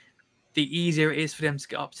them, the easier it is for them to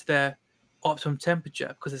get up to their optimum temperature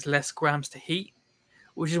because there's less grams to heat.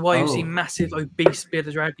 Which is why you see Oh. massive obese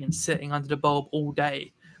bearded dragons sitting under the bulb all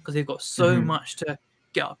day because they've got so Mhm. much to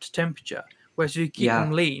get up to temperature. Whereas if you keep Yeah.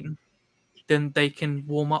 them lean, then they can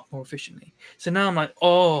warm up more efficiently. So now I'm like,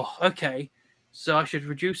 oh, okay. So I should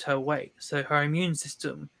reduce her weight so her immune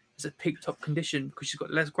system is at peak top condition because she's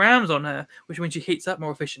got less grams on her, which means she heats up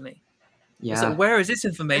more efficiently. It's like, Yeah. where is this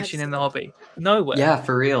information in the hobby? Nowhere. Yeah,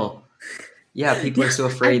 for real. Yeah, people are so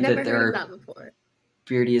I've afraid never that heard of their that before.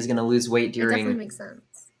 beardy is going to lose weight It definitely during. makes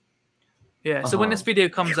sense. Yeah, so when Uh-huh. this video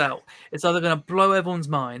comes out, it's either going to blow everyone's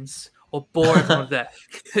minds or bore everyone to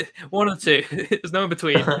death. One of the two. There's no in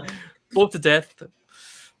between. Bore to death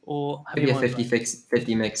or have Maybe your a mind blown.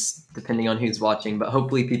 50 mix, depending on who's watching. But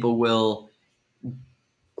hopefully, people will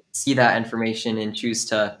see that information and choose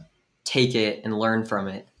to take it and learn from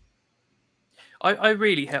it. I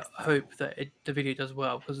really hope that the video does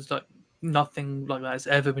well because it's like nothing like that has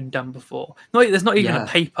ever been done before. There's not even a Yeah.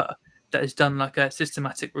 paper that has done like a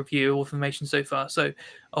systematic review of information so far. So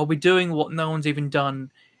I'll be doing what no one's even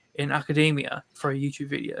done in academia for a YouTube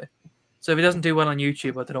video. So if it doesn't do well on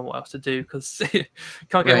YouTube, I don't know what else to do because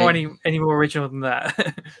can't get Right. any more original than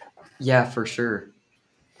that. Yeah, for sure.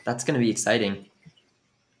 That's going to be exciting.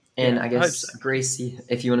 And Yeah, I I hope guess, so. Gracie,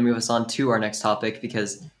 if you want to move us on to our next topic,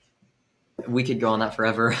 because we could go on that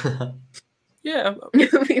forever. Yeah,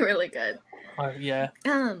 It would be really good. yeah.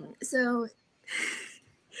 So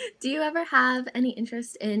do you ever have any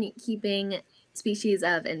interest in keeping species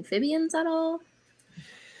of amphibians at all?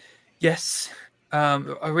 Yes.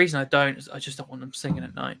 A reason I don't is I just don't want them singing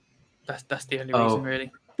at night. That's the only reason, Oh.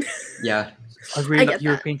 really. Yeah. I really get like that.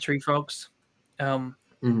 European tree frogs.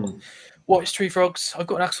 Mhm. White tree frogs. I've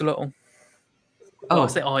got an axolotl. Well, Oh, I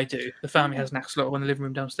say I do. The family has an axolotl in the living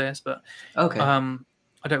room downstairs, but okay.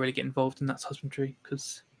 I don't really get involved in that husbandry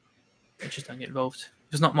because I just don't get involved.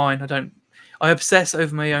 If it's not mine, I don't. I obsess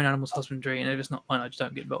over my own animals' husbandry, and if it's not mine, I just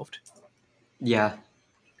don't get involved. Yeah.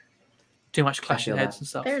 Too much clashing feel heads that. and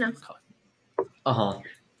stuff. Fair enough. Uh-huh.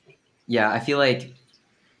 Yeah, I feel like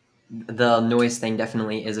the noise thing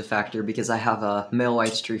definitely is a factor because I have a male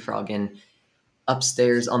white tree frog in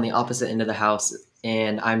upstairs on the opposite end of the house,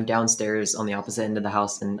 and I'm downstairs on the opposite end of the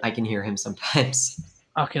house, and I can hear him sometimes.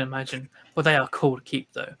 I can imagine, but they are cool to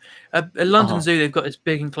keep though. At London Uh-huh. Zoo, they've got this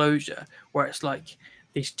big enclosure where it's like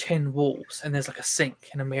these tin walls, and there's like a sink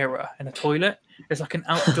and a mirror and a toilet. It's like an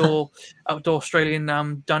outdoor Australian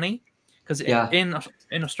dunny, because Yeah. in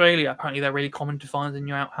Australia apparently they're really common to find in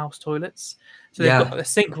your outhouse toilets. So they've Yeah. got a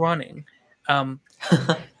sink running, and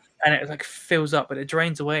it like fills up, but it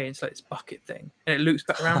drains away into like this bucket thing, and it loops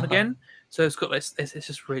back around again. So it's got this. It's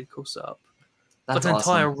just really cool setup. It's That's like an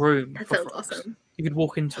entire awesome. room. That for sounds frogs. awesome. You could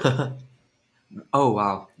walk into it. Oh,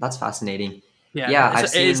 wow. That's fascinating. Yeah, Yeah,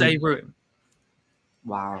 it is a room.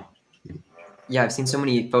 Wow. Yeah, I've seen so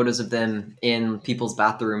many photos of them in people's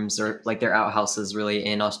bathrooms or like their outhouses really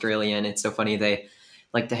in Australia, and it's so funny they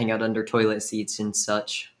like to hang out under toilet seats and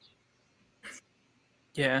such.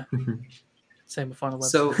 Yeah. Same with Final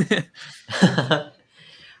Webs. So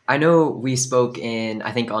I know we spoke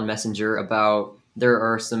I think on Messenger about there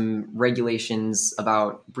are some regulations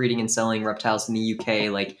about breeding and selling reptiles in the UK,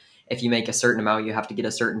 like if you make a certain amount, you have to get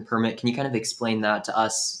a certain permit. Can you kind of explain that to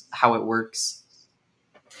us, how it works?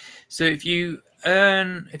 So if you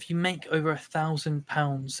make over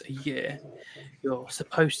 £1,000 a year, you're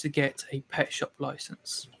supposed to get a pet shop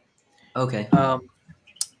license. Okay.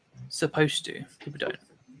 Supposed to. People don't.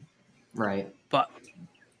 Right. But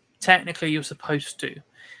technically, you're supposed to.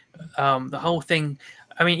 The whole thing.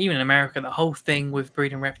 I mean, even in America, the whole thing with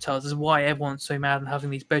breeding reptiles is why everyone's so mad and having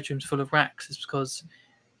these bedrooms full of racks. Is because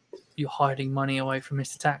you're hiding money away from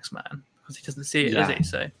Mr. Taxman because he doesn't see it, does he?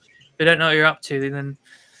 So if they don't know what you're up to, then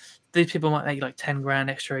these people might make like 10 grand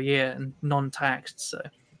extra a year and non-taxed. So,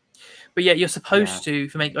 but yeah, you're supposed to,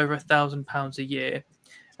 if you make over £1,000 a year,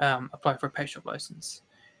 apply for a pet shop license.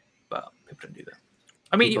 But people don't do that.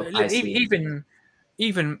 I mean,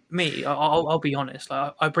 even me, I'll be honest.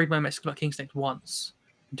 Like, I breed my Mexican king snakes once.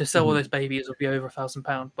 To sell all those babies will be over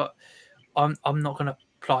 £1,000. But I'm not going to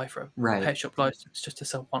apply for a pet shop license just to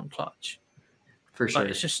sell one clutch. For sure.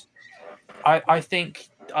 Like, it's just, I think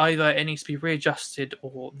either it needs to be readjusted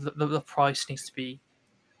or the price needs to be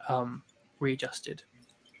readjusted.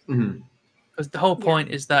 Because the whole point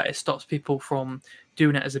is that it stops people from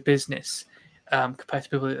doing it as a business compared to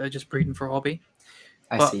people that are just breeding for a hobby.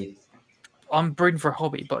 I see. I'm breeding for a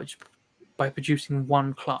hobby, but by producing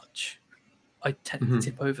one clutch, I tend to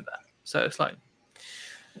tip over that. So it's like,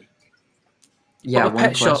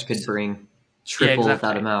 one clutch could bring triple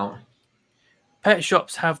that amount. Pet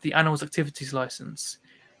shops have the animals activities license,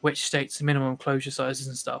 which states the minimum closure sizes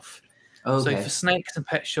and stuff. Okay. So for snakes and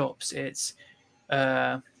pet shops, it's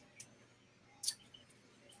 2/3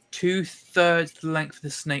 the length of the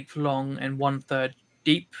snake long and 1/3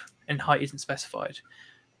 deep, and height isn't specified.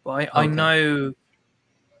 But I know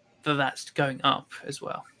that that's going up as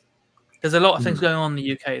well. There's a lot of things going on in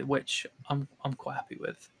the UK, which I'm quite happy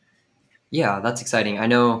with. Yeah, that's exciting. I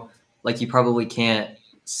know, like, you probably can't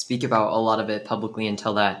speak about a lot of it publicly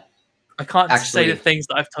until that. I can't say the things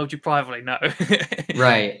that I've told you privately, no.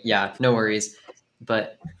 Right, yeah, no worries.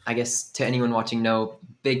 But I guess to anyone watching, no,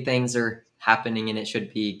 big things are happening and it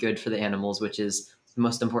should be good for the animals, which is the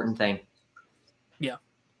most important thing. Yeah.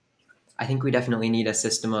 I think we definitely need a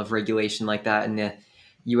system of regulation like that in the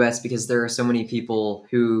US because there are so many people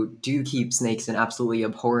who do keep snakes in absolutely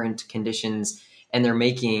abhorrent conditions and they're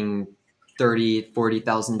making $30,000,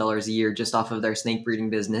 $40,000 a year just off of their snake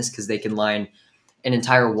breeding business because they can line an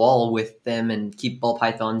entire wall with them and keep ball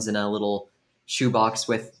pythons in a little shoebox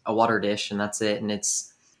with a water dish and that's it. And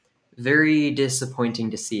it's very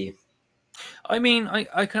disappointing to see. I mean,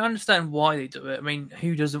 I can understand why they do it. I mean,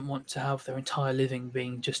 who doesn't want to have their entire living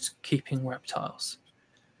being just keeping reptiles?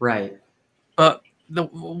 Right. But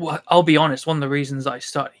I'll be honest, one of the reasons I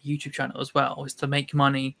started a YouTube channel as well was to make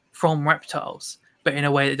money from reptiles, but in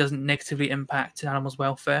a way that doesn't negatively impact animals'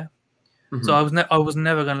 welfare. So I was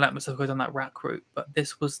never going to let myself go down that rat route, but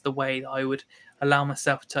this was the way that I would allow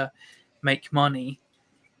myself to make money,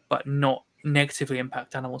 but not negatively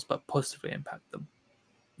impact animals, but positively impact them.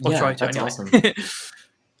 Or try to anyway.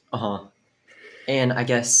 Awesome. And I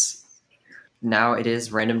guess now it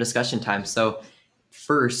is random discussion time. So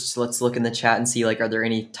first, let's look in the chat and see, like, are there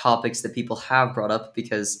any topics that people have brought up?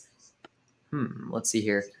 Because, let's see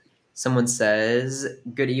here. Someone says,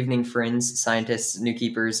 good evening, friends, scientists, new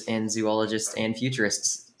keepers, and zoologists and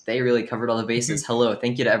futurists. They really covered all the bases. Hello.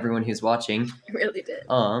 Thank you to everyone who's watching. I really did.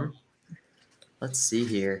 Let's see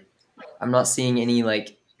here. I'm not seeing any,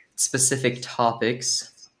 like, specific topics.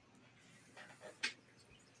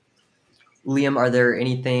 Liam, are there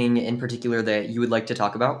anything in particular that you would like to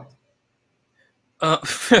talk about?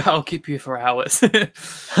 I'll keep you for hours.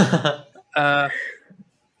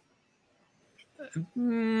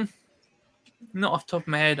 Not off the top of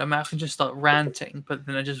my head. I mean, I can just start ranting, but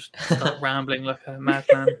then I just start rambling like a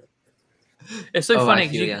madman. It's so funny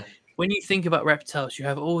because when you think about reptiles, you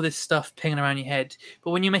have all this stuff pinging around your head. But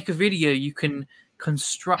when you make a video, you can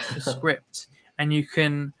construct a script and you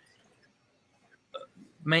can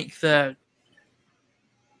make the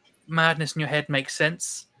madness in your head make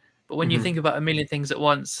sense. But when you think about a million things at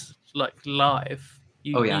once, like live,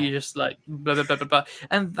 you just like blah, blah, blah, blah, blah.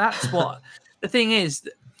 And that's what the thing is.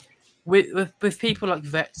 With people like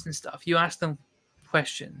vets and stuff, you ask them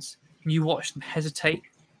questions, and you watch them hesitate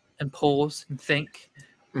and pause and think.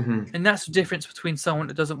 And that's the difference between someone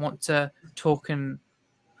that doesn't want to talk and...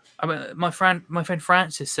 I mean, my friend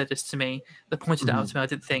Francis said this to me. They pointed it out to me. I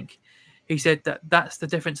didn't think. He said that that's the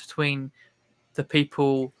difference between the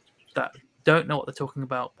people that don't know what they're talking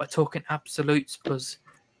about by talking absolutes because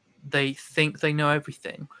they think they know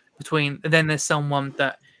everything. And then there's someone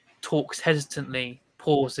that talks hesitantly,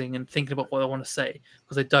 pausing and thinking about what they want to say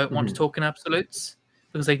because they don't want to talk in absolutes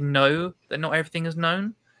because they know that not everything is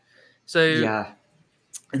known. So, Yeah.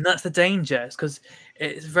 and that's the danger, because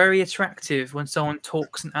it's very attractive when someone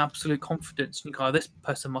talks in absolute confidence and you go, oh, this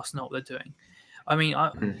person must know what they're doing. I mean,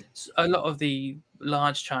 Mhm. a lot of the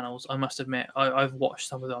large channels, I must admit, I've watched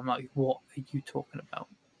some of them. I'm like, what are you talking about?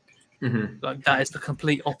 Mhm. Like, that is the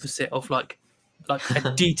complete opposite of like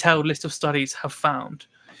a detailed list of studies have found.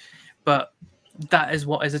 But that is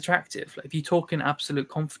what is attractive. Like, if you talk in absolute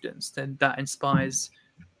confidence, then that inspires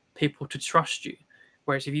people to trust you.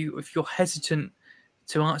 Whereas if you're hesitant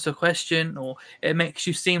to answer a question, or it makes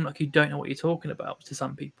you seem like you don't know what you're talking about to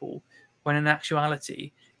some people, when in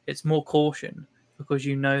actuality it's more caution, because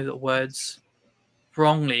you know that words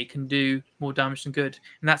wrongly can do more damage than good,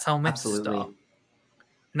 and that's how myths start. Absolutely.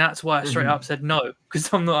 And that's why I straight Mhm. up said no,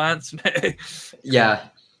 because I'm not answering it. Yeah.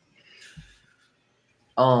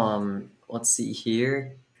 Let's see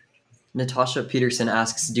here. Natasha Peterson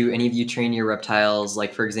asks, do any of you train your reptiles,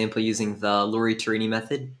 like, for example, using the Lori Tarini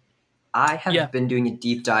method? I Yeah, have been doing a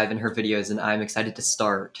deep dive in her videos, and I'm excited to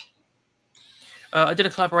start. I did a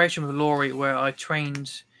collaboration with Laurie where I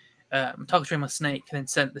trained, target trained my snake, and then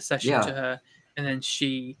sent the session to Yeah. her, and then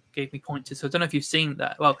she gave me pointers. So I don't know if you've seen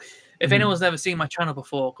that. Well, if Mhm. anyone's never seen my channel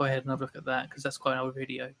before, go ahead and have a look at that, because that's quite an old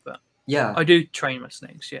video. But Yeah. I do train my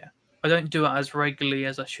snakes. Yeah, I don't do it as regularly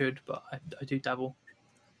as I should, but I do dabble.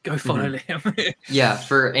 Go follow Mhm. Liam. Yeah,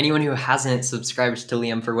 for anyone who hasn't subscribed to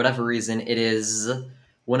Liam for whatever reason, it is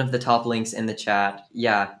one of the top links in the chat.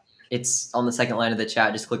 Yeah, it's on the second line of the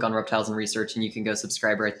chat. Just click on Reptiles and Research, and you can go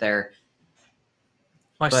subscribe right there.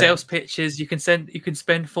 My But sales pitches, you can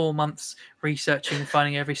spend 4 months researching and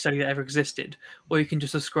finding every study that ever existed, or you can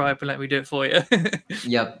just subscribe and let me do it for you.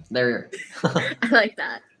 yep, there. I like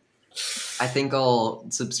that. I think I'll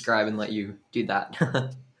subscribe and let you do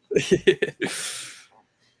that.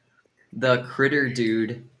 The Critter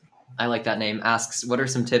Dude, I like that name, asks, what are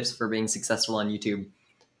some tips for being successful on YouTube?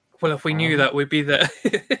 Well, if we knew that, we'd be there.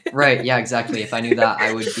 Right, yeah, exactly. If I knew that,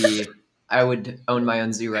 I would own my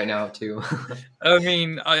own zoo right now too. I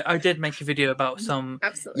mean, I did make a video about some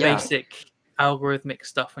Absolutely. Yeah. basic algorithmic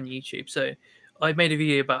stuff on YouTube. So I made a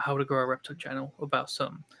video about how to grow a reptile channel, about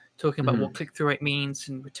talking about what Mhm. click-through rate means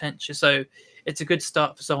and retention. So it's a good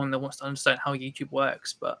start for someone that wants to understand how YouTube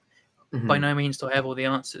works, but by Mhm. no means do I have all the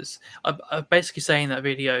answers. I basically say in that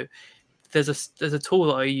video, there's a tool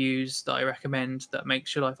that I use that I recommend that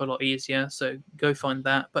makes your life a lot easier. So go find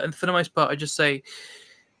that. But for the most part, I just say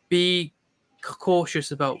be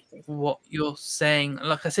cautious about what you're saying.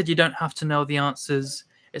 Like I said, you don't have to know the answers.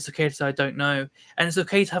 It's okay to say I don't know, and it's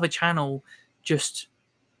okay to have a channel just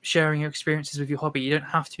sharing your experiences with your hobby. You don't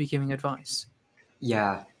have to be giving advice.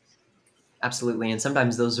 Yeah, absolutely. And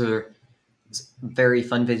sometimes those are very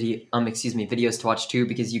fun videos to watch too,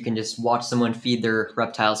 because you can just watch someone feed their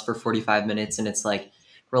reptiles for 45 minutes and it's like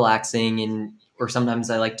relaxing. And or sometimes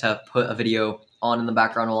I like to put a video on in the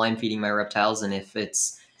background while I'm feeding my reptiles, and if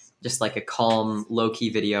it's just like a calm, low-key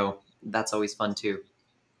video, that's always fun too.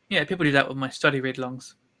 Yeah, people do that with my study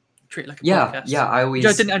read-alongs. Treat it like a Yeah, podcast. I Which I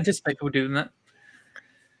always didn't anticipate people doing that.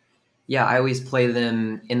 play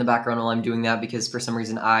them in the background while I'm doing that, because for some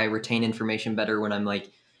reason I retain information better when I'm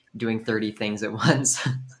like doing 30 things at once.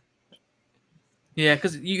 Yeah,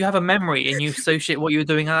 because you have a memory and you associate what you were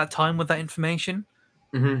doing at that time with that information.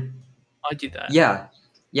 Mm-hmm. I do that. Yeah.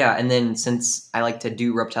 Yeah. And then since I like to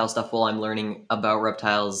do reptile stuff while I'm learning about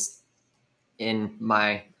reptiles in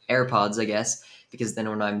my AirPods, I guess, because then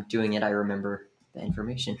when I'm doing it, I remember the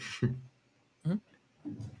information. Mhm.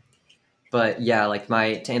 But yeah, like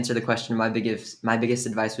to answer the question, my biggest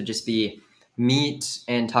advice would just be meet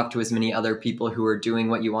and talk to as many other people who are doing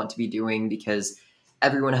what you want to be doing, because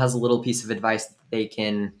everyone has a little piece of advice that they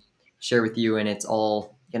can share with you, and it's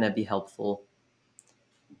all going to be helpful.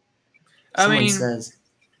 I Someone mean, says,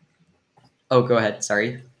 oh, go ahead.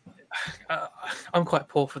 Sorry. uh, I'm quite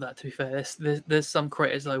poor for that, to be fair. There's some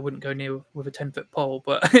critters I wouldn't go near with a 10-foot pole,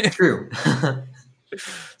 but True.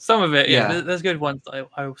 some of it, yeah, Yeah. there's good ones that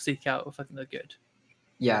I will seek out if I think they're good.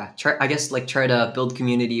 Yeah. I guess like try to build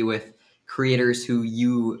community with creators who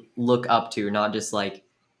you look up to, not just like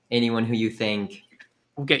anyone who you think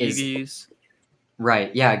We'll get you is views.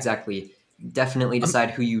 right. Yeah, exactly. Definitely Um,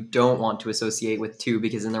 decide who you don't want to associate with too,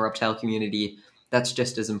 because in the reptile community, that's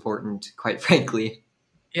just as important, quite frankly.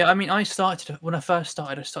 yeah, I mean, when I first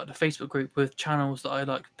started, I started a Facebook group with channels that I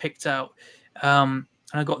like picked out, and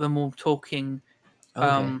I got them all talking. Okay.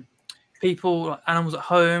 Um, people like Animals at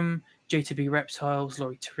Home, JTB Reptiles,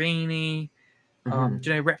 Lori Tarini. Hmm. Do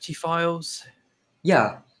you know Reptiles?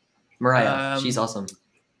 Yeah. Mariah, she's Um, awesome.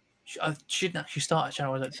 she didn't actually start a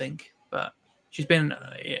channel, I don't think, but she's been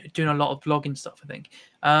doing a lot of vlogging stuff, I think.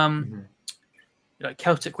 Hmm. Like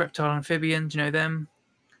Celtic Reptile Amphibian, do you know them?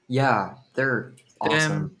 Yeah, they're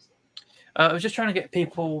awesome. I was just trying to get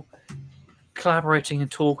people collaborating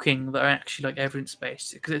and talking that are actually like evidence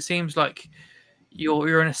based, because it seems like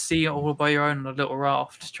you're in a sea all by your own on a little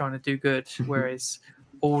raft trying to do good, whereas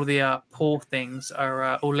all the poor things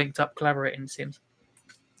are all linked up, collaborating. It seems.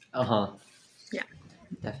 Uh-huh. Yeah.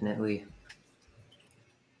 Definitely.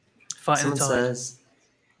 Fighting Someone the tide. says,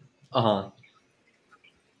 uh-huh.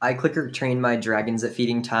 I clicker trained my dragons at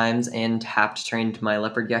feeding times and tapped trained my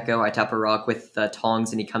leopard gecko. I tap a rock with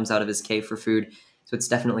tongs and he comes out of his cave for food. So it's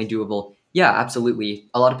definitely doable. Yeah, absolutely.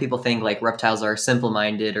 A lot of people think like reptiles are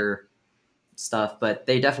simple-minded or stuff, but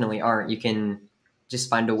they definitely aren't. You can just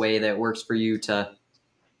find a way that works for you to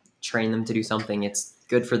train them to do something. It's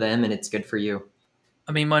good for them and it's good for you.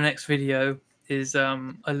 I mean, my next video is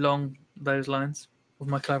along those lines with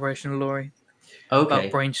my collaboration with Laurie about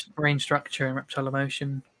Okay. brain structure and reptile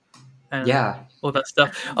emotion and Yeah. all that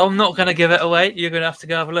stuff. I'm not going to give it away. You're going to have to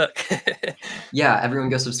go have a look. Yeah, everyone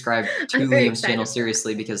go subscribe to I'm very Liam's channel, excited.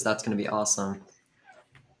 seriously, because that's going to be awesome.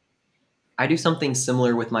 I do something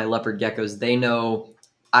similar with my leopard geckos. They know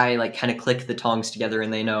I like kind of click the tongs together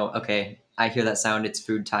and they know, okay, I hear that sound, it's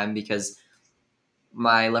food time, because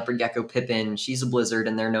my leopard gecko Pippin, she's a blizzard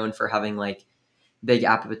and they're known for having like big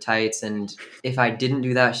appetites, and if I didn't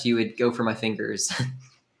do that, she would go for my fingers.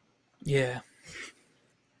 Yeah.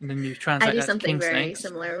 And then you I translate do that to something king very snakes.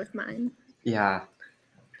 similar with mine. Yeah.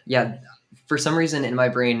 Yeah. For some reason in my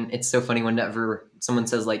brain, it's so funny whenever someone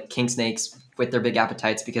says like king snakes with their big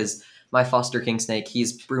appetites, because my foster king snake,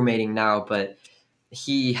 he's brewmating now, but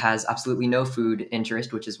he has absolutely no food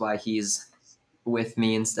interest, which is why he's with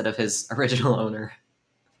me instead of his original owner.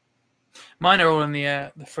 Mine are all in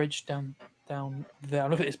the fridge down there.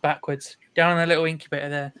 Look at this backwards. Down in the little incubator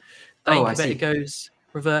there. That Oh, I incubator see. goes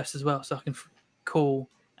reverse as well, so I can cool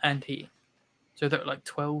and heat. So they're at like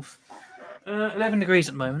 11 degrees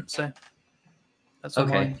at the moment, so that's all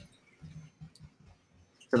Okay. mine.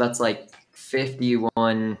 So that's like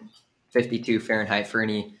 51, 52 Fahrenheit for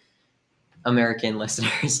any American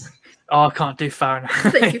listeners. Oh, I can't do Fahrenheit.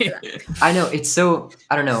 Thank you for that. I know, it's so,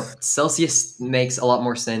 I don't know, Celsius makes a lot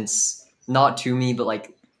more sense, not to me, but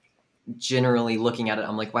like generally looking at it,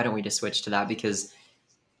 I'm like, why don't we just switch to that? Because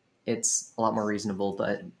it's a lot more reasonable,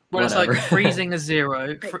 but Well, it's whatever. like freezing is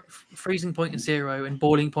 0, freezing point is 0, and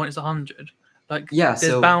boiling point is 100. Like, Yeah, there's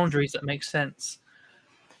so boundaries that make sense.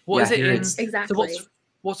 What yeah, is it here in? it's Exactly. So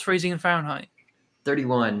what's freezing in Fahrenheit?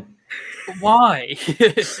 31. Why?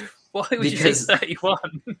 Why would you Because- say 31?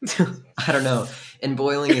 I don't know. And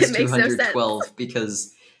boiling is It makes no sense. 212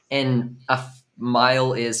 because, and a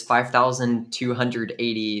mile is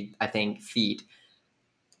 5,280, I think, feet.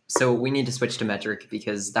 So we need to switch to metric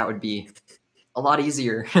because that would be a lot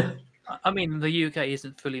easier. I mean, the UK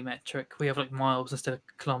isn't fully metric. We have like miles instead of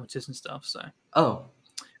kilometers and stuff. So Oh,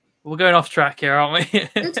 we're going off track here, aren't we?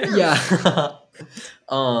 Good to know. yeah.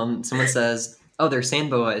 Someone says, oh, their sand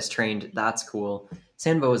boa is trained. That's cool.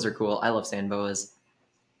 Sand boas are cool. I love sand boas.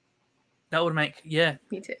 That would make, yeah,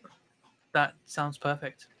 Me too. that sounds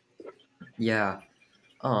perfect. Yeah.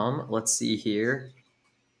 Let's see here.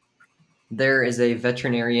 There is a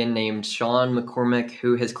veterinarian named Sean McCormick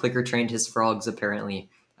who has clicker trained his frogs, apparently.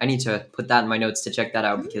 I need to put that in my notes to check that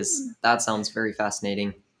out because that sounds very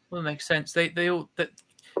fascinating. Well, it makes sense. They all that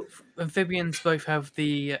amphibians both have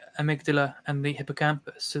the amygdala and the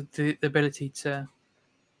hippocampus, so the ability to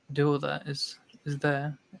do all that is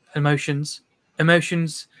there. Emotions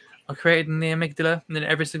are created in the amygdala, and then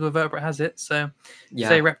every single vertebrate has it. So, Yeah.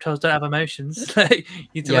 say reptiles don't have emotions, you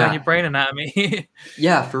need to learn your brain anatomy.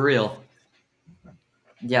 Yeah, for real.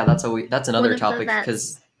 Yeah, that's another One of the topic vets-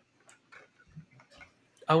 because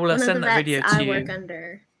I will One of the send that vets video I to you. work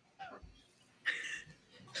under.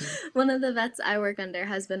 One of the vets I work under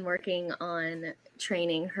has been working on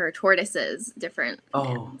training her tortoises different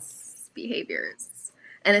behaviors.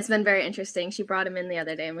 And it's been very interesting. She brought him in the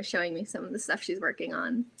other day and was showing me some of the stuff she's working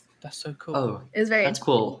on. That's so cool. Oh, It was very that's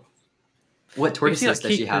cool. What tortoises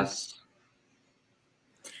does she have?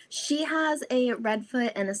 She has a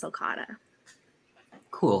redfoot and a sulcata.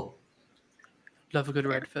 Cool. Love a good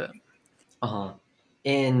redfoot.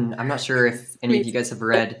 And I'm not sure if any of you guys have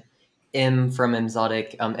read M from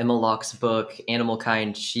Exotic, Emma Locke's book, Animal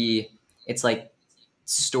Kind. It's like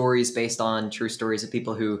stories based on true stories of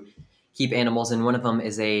people who keep animals, and one of them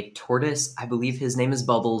is a tortoise. I believe his name is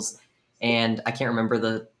Bubbles, and I can't remember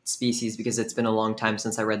the species because it's been a long time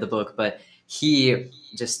since I read the book, but he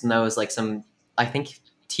just knows like I think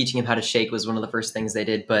teaching him how to shake was one of the first things they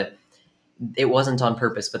did, but it wasn't on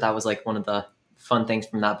purpose, but that was like one of the fun things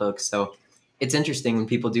from that book. So it's interesting when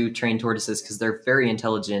people do train tortoises because they're very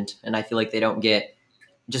intelligent, and I feel like they don't get,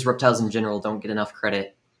 just reptiles in general don't get enough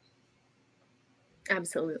credit.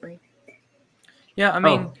 Absolutely. Yeah, I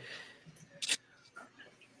mean,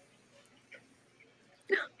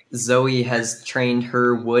 Zoe has trained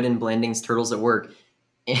her wood and Blandings turtles at work,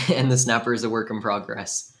 and the snapper is a work in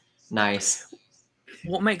progress. Nice.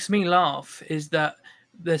 what makes me laugh is that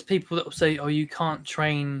there's people that will say, "Oh, you can't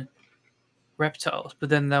train reptiles," but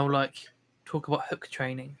then they'll like talk about Houck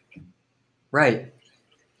training, Right.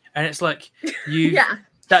 and it's like you Yeah.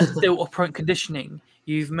 that's still operant conditioning.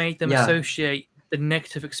 You've made them Yeah. associate the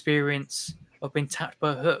negative experience of being tapped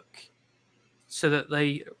by a hook, so that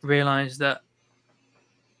they realize that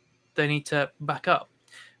they need to back up.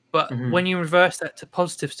 But Mhm. when you reverse that to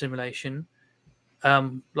positive stimulation,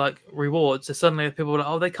 like rewards, so suddenly people are like,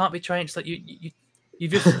 "Oh, they can't be trained." It's like you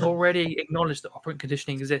just already acknowledged that operant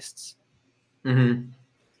conditioning exists. Mhm.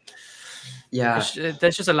 Yeah.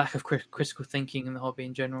 There's just a lack of critical thinking in the hobby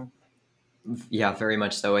in general. Yeah, very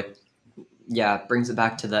much so. It brings it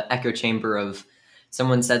back to the echo chamber of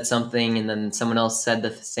someone said something and then someone else said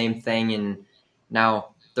the same thing, and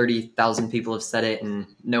now 30,000 people have said it and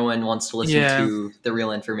no one wants to listen Yeah. to the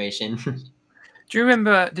real information. Do you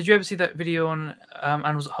remember? Did you ever see that video on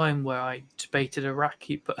Animals at Home where I debated a rat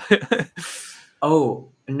keeper? Oh,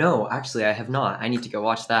 no, actually I have not. I need to go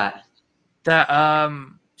watch that. That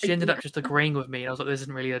she ended up just agreeing with me, and I was like, "This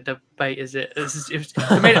isn't really a debate, is it?"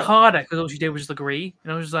 It made it harder because all she did was just agree,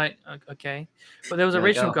 and I was just like, "Okay." But there was an You're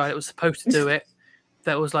like, original oh. guy that was supposed to do it.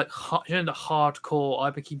 That was like the hardcore.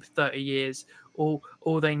 I've been keeping 30 years.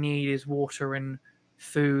 All they need is water and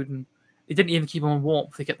food, and he didn't even keep them on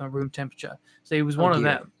warmth. They kept them at room temperature. So he was Oh, one of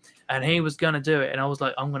dear. them, and he was gonna do it. And I was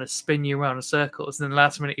like, "I'm gonna spin you around in circles." And then the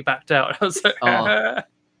last minute he backed out. I was like, Oh.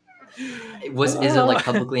 Is it like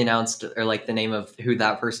publicly announced or like the name of who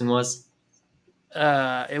that person was?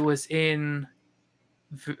 It was in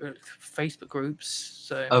Facebook groups,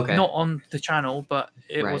 so Okay. not on the channel, but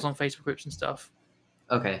it was Right. on Facebook groups and stuff.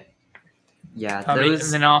 Okay. Yeah, I mean, those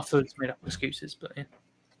and then afterwards made up excuses, but yeah.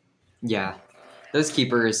 yeah. Those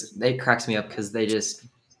keepers, they cracks me up because they just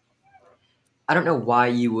I don't know why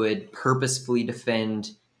you would purposefully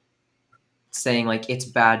defend saying like it's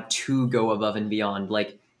bad to go above and beyond.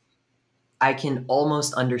 Like I can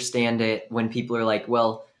almost understand it when people are like,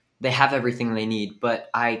 well, they have everything they need, but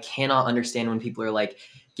I cannot understand when people are like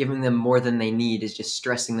giving them more than they need is just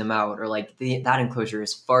stressing them out, or like that enclosure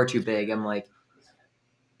is far too big. I'm like,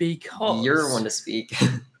 you're one Because to speak.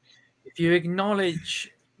 if you acknowledge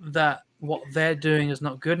that what they're doing is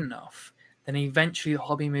not good enough, then eventually the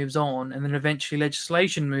hobby moves on, and then eventually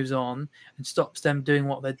legislation moves on and stops them doing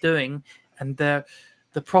what they're doing, and the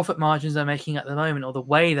profit margins they're making at the moment, or the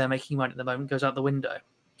way they're making money at the moment, goes out the window.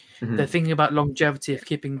 They're thinking about longevity of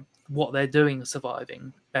keeping what they're doing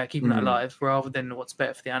surviving, keeping that alive, rather than what's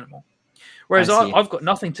better for the animal. Whereas I've got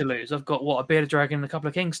nothing to lose. I've got a bearded dragon and a couple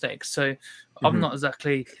of king snakes, so I'm not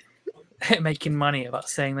exactly making money about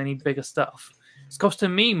saying they need bigger stuff. It's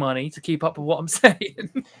costing me money to keep up with what I'm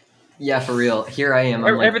saying. Yeah, for real. Here I am.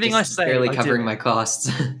 I'm like Everything just I say, barely I covering do. my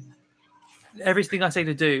costs. Everything I say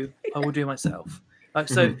to do, I will do myself. Like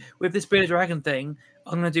so, with this bearded dragon thing,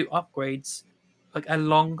 I'm going to do upgrades like as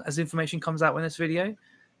long as information comes out in this video.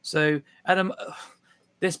 So, Adam,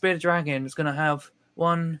 this bearded dragon is going to have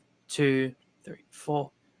 1, 2, 3,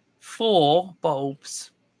 4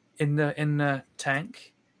 bulbs in the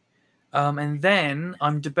tank. And then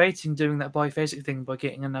I'm debating doing that biphasic thing by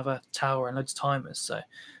getting another tower and loads of timers. So,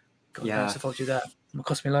 God knows if I'll do that. It'll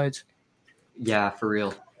cost me loads. Yeah, for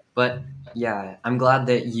real. But yeah, I'm glad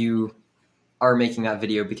that you are making that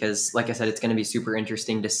video because, like I said, it's going to be super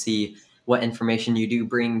interesting to see what information you do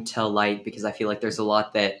bring to light, because I feel like there's a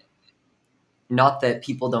lot that, not that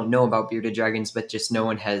people don't know about bearded dragons, but just no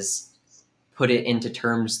one has put it into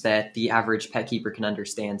terms that the average pet keeper can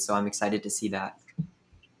understand. So I'm excited to see that.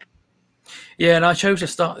 Yeah, and I chose to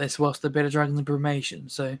start this whilst the bearded dragon's in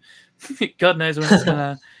brumation, so God knows when it's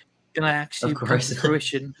gonna actually come to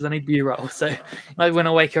fruition, because I need B-roll. So like when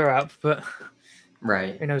I wake her up, but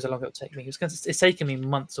Right. who knows how long it'll take me. It's taken me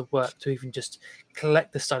months of work to even just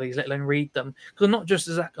collect the studies, let alone read them. Because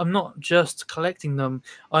I'm not just collecting them.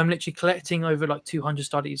 I'm literally collecting over like 200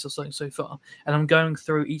 studies or something so far, and I'm going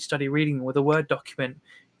through each study, reading them with a Word document,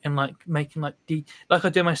 and like making like I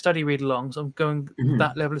do my study read alongs. I'm going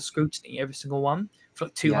that level of scrutiny every single one for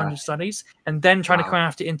like 200 studies, and then trying to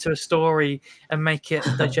craft it into a story and make it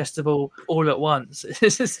digestible all at once.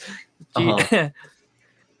 It's just,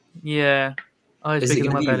 yeah. Eyes bigger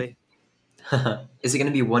than my belly. Is it going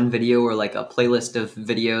to be one video or like a playlist of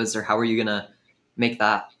videos, or how are you going to make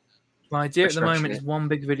that? My idea at the moment is one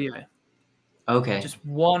big video. Okay. Just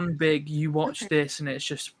one big, you watch this and it's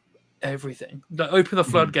just everything. Open the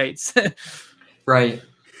floodgates. Right.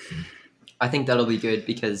 I think that'll be good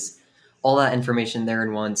because all that information there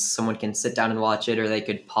in once, someone can sit down and watch it, or they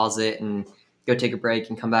could pause it and go take a break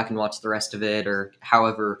and come back and watch the rest of it, or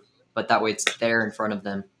however. But that way, it's there in front of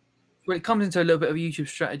them. Well, it comes into a little bit of YouTube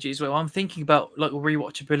strategy as well. I'm thinking about like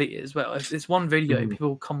rewatchability as well. If it's one video, people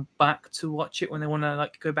will come back to watch it when they want to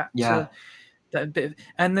like go back to that bit.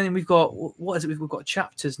 And then we've got what is it? We've got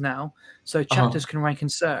chapters now, so chapters can rank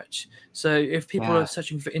and search. So if people are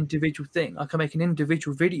searching for individual thing, I can make an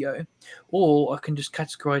individual video, or I can just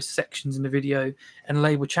categorize sections in the video and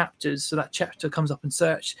label chapters, so that chapter comes up in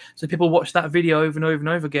search. So people watch that video over and over and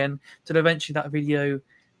over again, till eventually that video,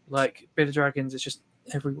 like Bit of Dragons, is just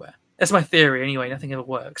everywhere. That's my theory anyway. Nothing ever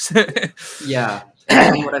works. Yeah.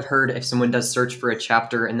 And from what I've heard, if someone does search for a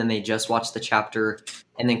chapter and then they just watch the chapter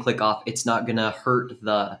and then click off, it's not going to hurt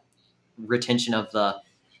the retention of the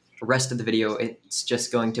rest of the video. It's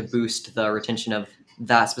just going to boost the retention of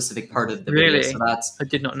that specific part of the video. So I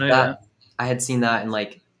did not know that. I had seen that in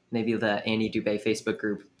like maybe the Annie Dubé Facebook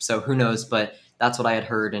group. So who knows? But that's what I had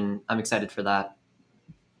heard, and I'm excited for that.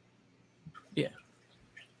 Yeah.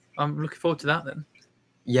 I'm looking forward to that then.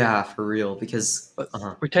 Yeah, for real, because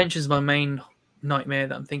retention is my main nightmare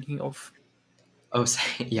that I'm thinking of. Oh,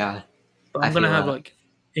 yeah. But I'm gonna have like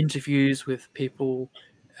interviews with people.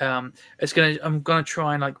 I'm gonna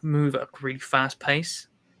try and like move at a really fast pace,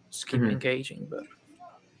 just keep it engaging. But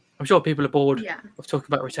I'm sure people are bored of talking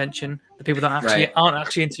about retention. The people that actually aren't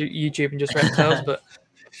actually into YouTube and just reptiles, but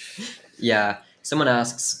yeah. Someone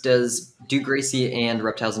asks, do Gracie and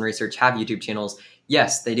Reptiles and Research have YouTube channels?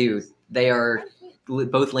 Yes, they do. They are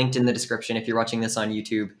both linked in the description. If you're watching this on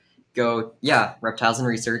YouTube, go, Reptiles and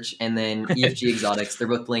Research, and then EFG Exotics. They're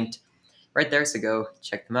both linked right there, so go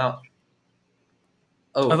check them out.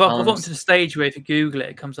 Oh, I've gotten to the stage where if you Google it,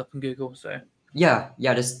 it comes up in Google. So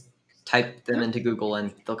just type them into Google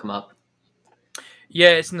and they'll come up.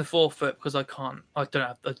 Yeah, it's in the 4 foot because I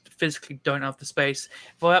physically don't have the space.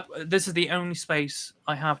 This is the only space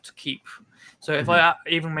I have to keep. So if I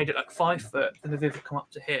even made it like 5 foot, then the viv would come up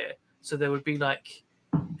to here. So there would be like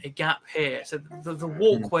a gap here. So the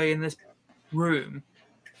walkway in this room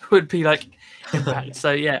would be like impacted.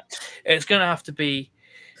 So yeah, it's going to have to be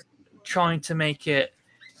trying to make it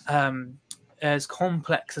as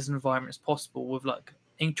complex as an environment as possible, with like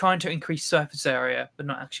trying to increase surface area, but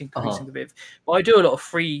not actually increasing the viv. But I do a lot of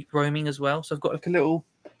free roaming as well. So I've got like a little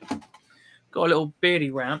beardy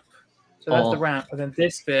ramp. So that's the ramp, and then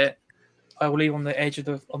this bit I will leave on the edge of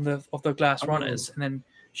the glass runners, and then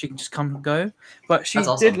she can just come and go. But she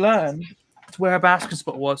did learn where her basking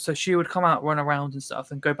spot was, so she would come out, run around and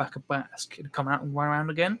stuff, and go back and bask, and come out and run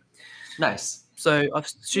around again. Nice. So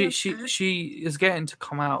she is getting to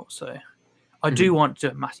come out. So I do want to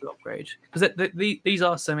do a massive upgrade, because these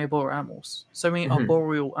are semi-arboreal animals.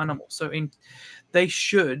 Arboreal animals. So they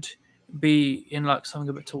should be in like something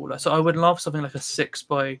a bit taller. So I would love something like a 6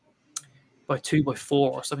 by 2 by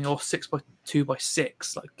 4 or something, or 6 by 2 by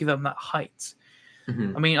 6. Like give them that height.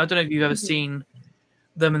 I mean, I don't know if you've ever seen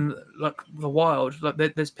them in like the wild. Like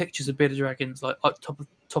there's pictures of bearded dragons like up top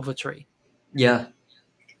of a tree. Yeah.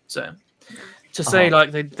 So to say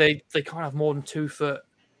like they can't have more than 2 foot.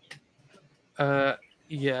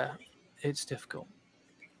 Yeah, it's difficult.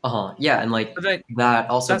 Yeah, and like that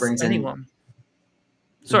also brings in.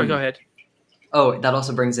 Sorry, go ahead. Oh, that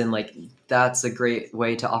also brings in like that's a great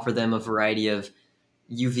way to offer them a variety of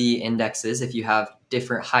UV indexes. If you have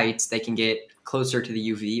different heights, they can get closer to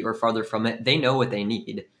the UV or farther from it. They know what they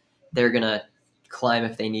need. They're gonna climb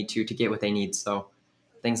if they need to get what they need. So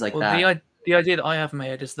things like that. The idea that I have in my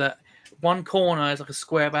head is that one corner is like a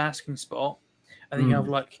square basking spot, and then you have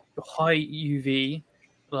like high UV,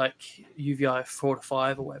 like UVI 4 to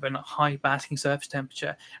 5 or whatever, and a high basking surface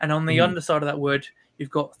temperature. And on the underside of that wood,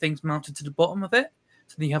 you've got things mounted to the bottom of it.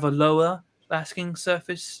 So then you have a lower basking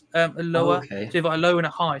surface, So you've got a low and a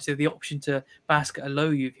high. So the option to bask at a low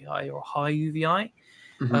UVI or a high UVI.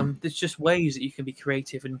 There's just ways that you can be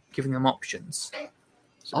creative and giving them options.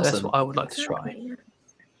 So that's what I would like to try.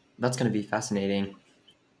 That's going to be fascinating.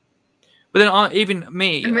 But then I'm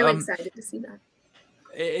really excited to see that.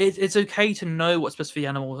 It's okay to know what's best for the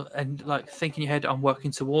animal and like think in your head, I'm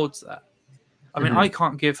working towards that. I mean, I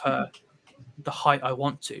can't give her the height I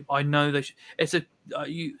want to. I know that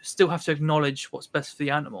you still have to acknowledge what's best for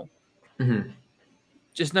the animal.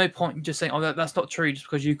 Just no point in just saying, oh, that's not true just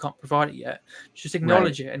because you can't provide it yet. Just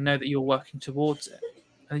acknowledge it and know that you're working towards it.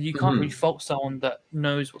 And you can't really fault someone that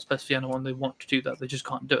knows what's best for the animal and they want to do that. They just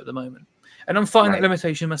can't do it at the moment. And I'm fighting that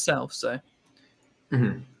limitation myself, so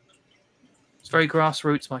it's very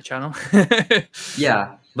grassroots, my channel.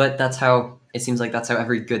 Yeah, but that's how it seems like that's how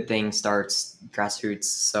every good thing starts, grassroots.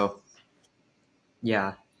 So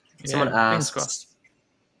yeah, Someone Yeah, fingers asks, crossed.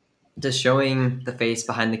 does showing the face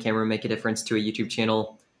behind the camera make a difference to a YouTube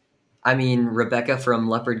channel? I mean, Rebecca from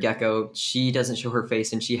Leopard Gecko, she doesn't show her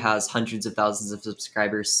face and she has hundreds of thousands of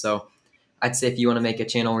subscribers. So I'd say if you want to make a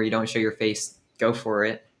channel where you don't show your face, go for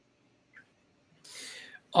it.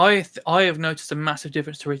 I have noticed a massive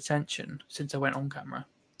difference to retention since I went on camera.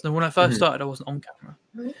 So when I first started, I wasn't on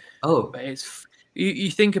camera. Oh, But it's you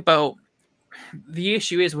think about the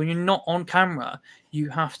issue is when you're not on camera, you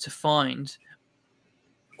have to find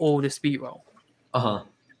all this B-roll.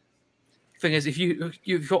 Thing is, if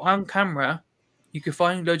you're on camera, you can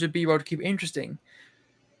find loads of B-roll to keep it interesting.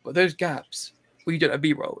 But those gaps where you don't have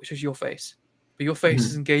B-roll, it's just your face. But your face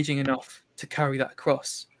is engaging enough to carry that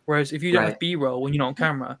across. Whereas if you don't have B-roll when you're not on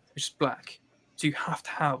camera, it's just black. So you have to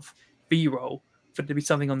have B-roll for there to be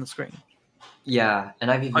something on the screen. Yeah,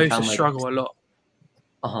 and I've even I used found to like struggle a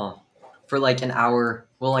lot. For like an hour.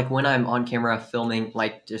 Well, like when I'm on camera filming,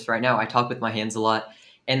 like just right now, I talk with my hands a lot.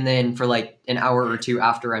 And then for like an hour or two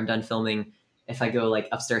after I'm done filming, if I go like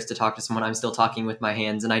upstairs to talk to someone, I'm still talking with my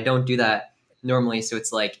hands, and I don't do that normally. So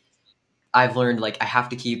it's like I've learned like I have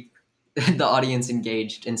to keep the audience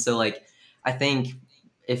engaged. And so like I think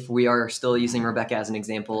if we are still using Rebecca as an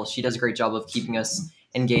example, she does a great job of keeping us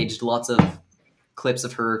engaged. Lots of clips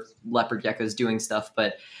of her leopard geckos doing stuff,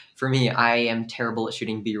 but for me, I am terrible at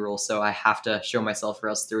shooting B-roll, so I have to show myself or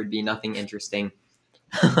else there would be nothing interesting.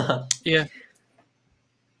 Yeah.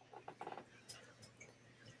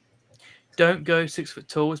 Don't go 6 foot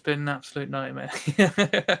tall. It's been an absolute nightmare.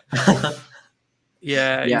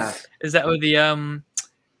 Yeah. Is that with the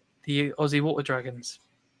Aussie water dragons?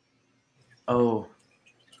 Oh.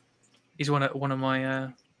 He's one of my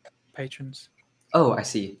patrons. Oh, I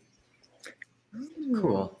see.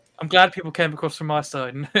 Cool. I'm glad people came across from my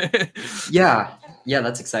side. Yeah,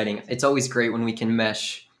 that's exciting. It's always great when we can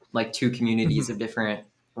mesh like two communities of different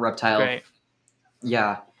reptile. Great.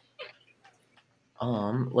 Yeah.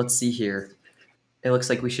 Let's see here. It looks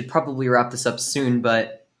like we should probably wrap this up soon,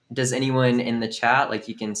 but does anyone in the chat, like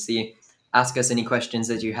you can see, ask us any questions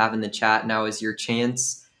that you have in the chat? Now is your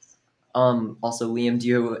chance. Also, Liam, do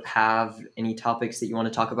you have any topics that you want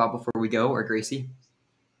to talk about before we go, or Gracie?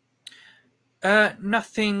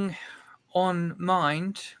 Nothing on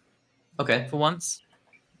mind. Okay. For once.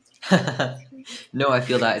 No, I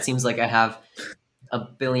feel that. It seems like I have a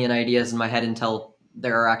billion ideas in my head until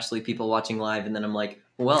there are actually people watching live, and then I'm like,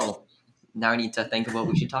 well, now I need to think of what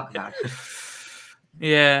we should talk about.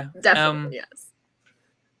 Yeah. Definitely, yes.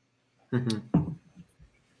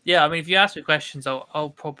 Yeah, I mean, if you ask me questions,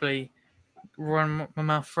 I'll probably run my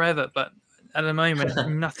mouth forever, but at the moment,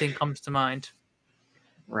 nothing comes to mind.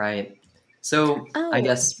 Right. So I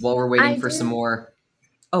guess while we're waiting for some more...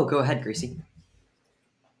 Oh, go ahead, Gracie.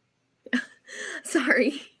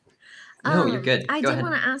 Sorry. No, you're good. I Go did ahead.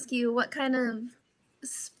 want to ask you what kind of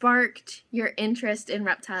sparked your interest in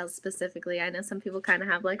reptiles specifically. I know some people kind of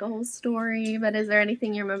have like a whole story, but is there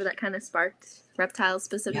anything you remember that kind of sparked reptiles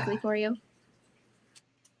specifically for you?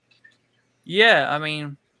 Yeah, I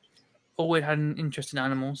mean, always had an interest in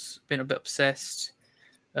animals, been a bit obsessed.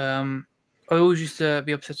 I always used to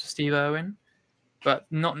be obsessed with Steve Irwin, but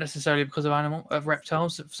not necessarily because of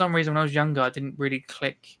reptiles. For some reason, when I was younger, I didn't really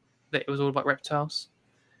click that it was all about reptiles.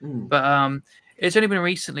 But it's only been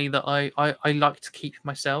recently that I like to keep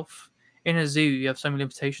myself. In a zoo, you have so many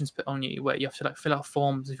limitations put on you where you have to like fill out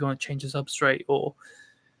forms if you want to change the substrate, or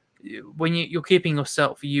when you're keeping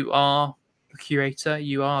yourself, you are the curator,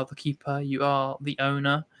 you are the keeper, you are the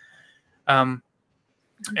owner.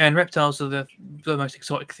 And reptiles are the most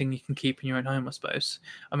exotic thing you can keep in your own home, I suppose.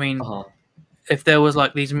 I mean, if there was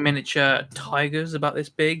like these miniature tigers about this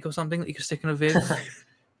big or something that you could stick in a viv,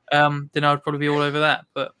 then I would probably be all over that.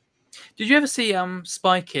 But did you ever see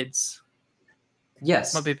Spy Kids?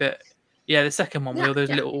 Yes. Might be a bit. Yeah, the second one with all those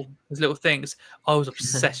little things. I was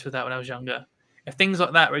obsessed with that when I was younger. If things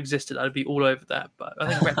like that existed, I'd be all over that. But I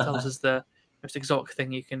think reptiles is the most exotic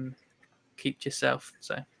thing you can keep to yourself.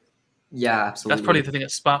 So yeah, absolutely. That's probably the thing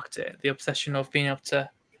that sparked it. The obsession of being able to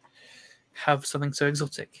have something so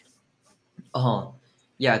exotic.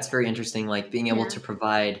 Yeah, it's very interesting. Like being able to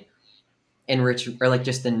provide like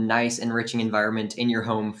just a nice enriching environment in your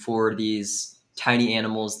home for these tiny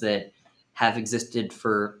animals that have existed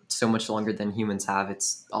for so much longer than humans have.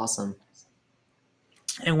 It's awesome.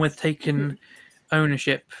 And with taking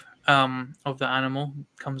ownership of the animal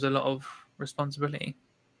comes a lot of responsibility,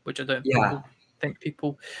 which I don't think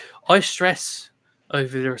people... I stress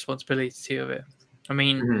over the responsibility of it. I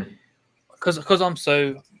mean, because I'm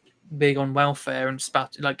so big on welfare and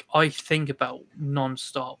like I think about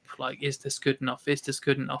non-stop, like, is this good enough? Is this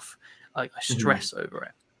good enough? Like I stress over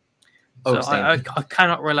it. Oh, So same. I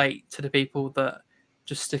cannot relate to the people that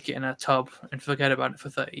just stick it in a tub and forget about it for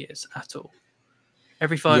 30 years at all.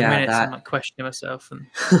 Every 5 Yeah, minutes, I'm that like questioning myself, and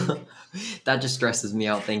that just stresses me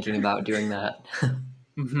out thinking about doing that.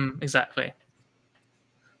 exactly.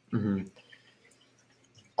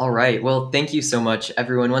 All right. Well, thank you so much,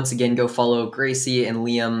 everyone. Once again, go follow Gracie and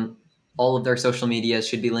Liam. All of their social media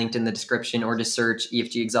should be linked in the description, or just search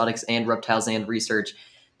EFG Exotics and Reptiles and Research.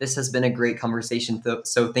 This has been a great conversation.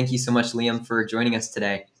 So thank you so much, Liam, for joining us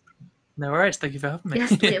today. No worries. Thank you for having me.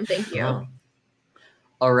 Yes, Liam, thank you.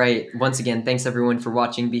 All right. Once again, thanks everyone for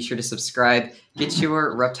watching. Be sure to subscribe, get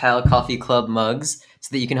your Reptile Coffee Club mugs so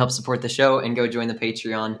that you can help support the show, and go join the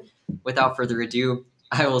Patreon. Without further ado,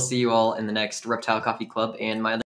 I will see you all in the next Reptile Coffee Club and my other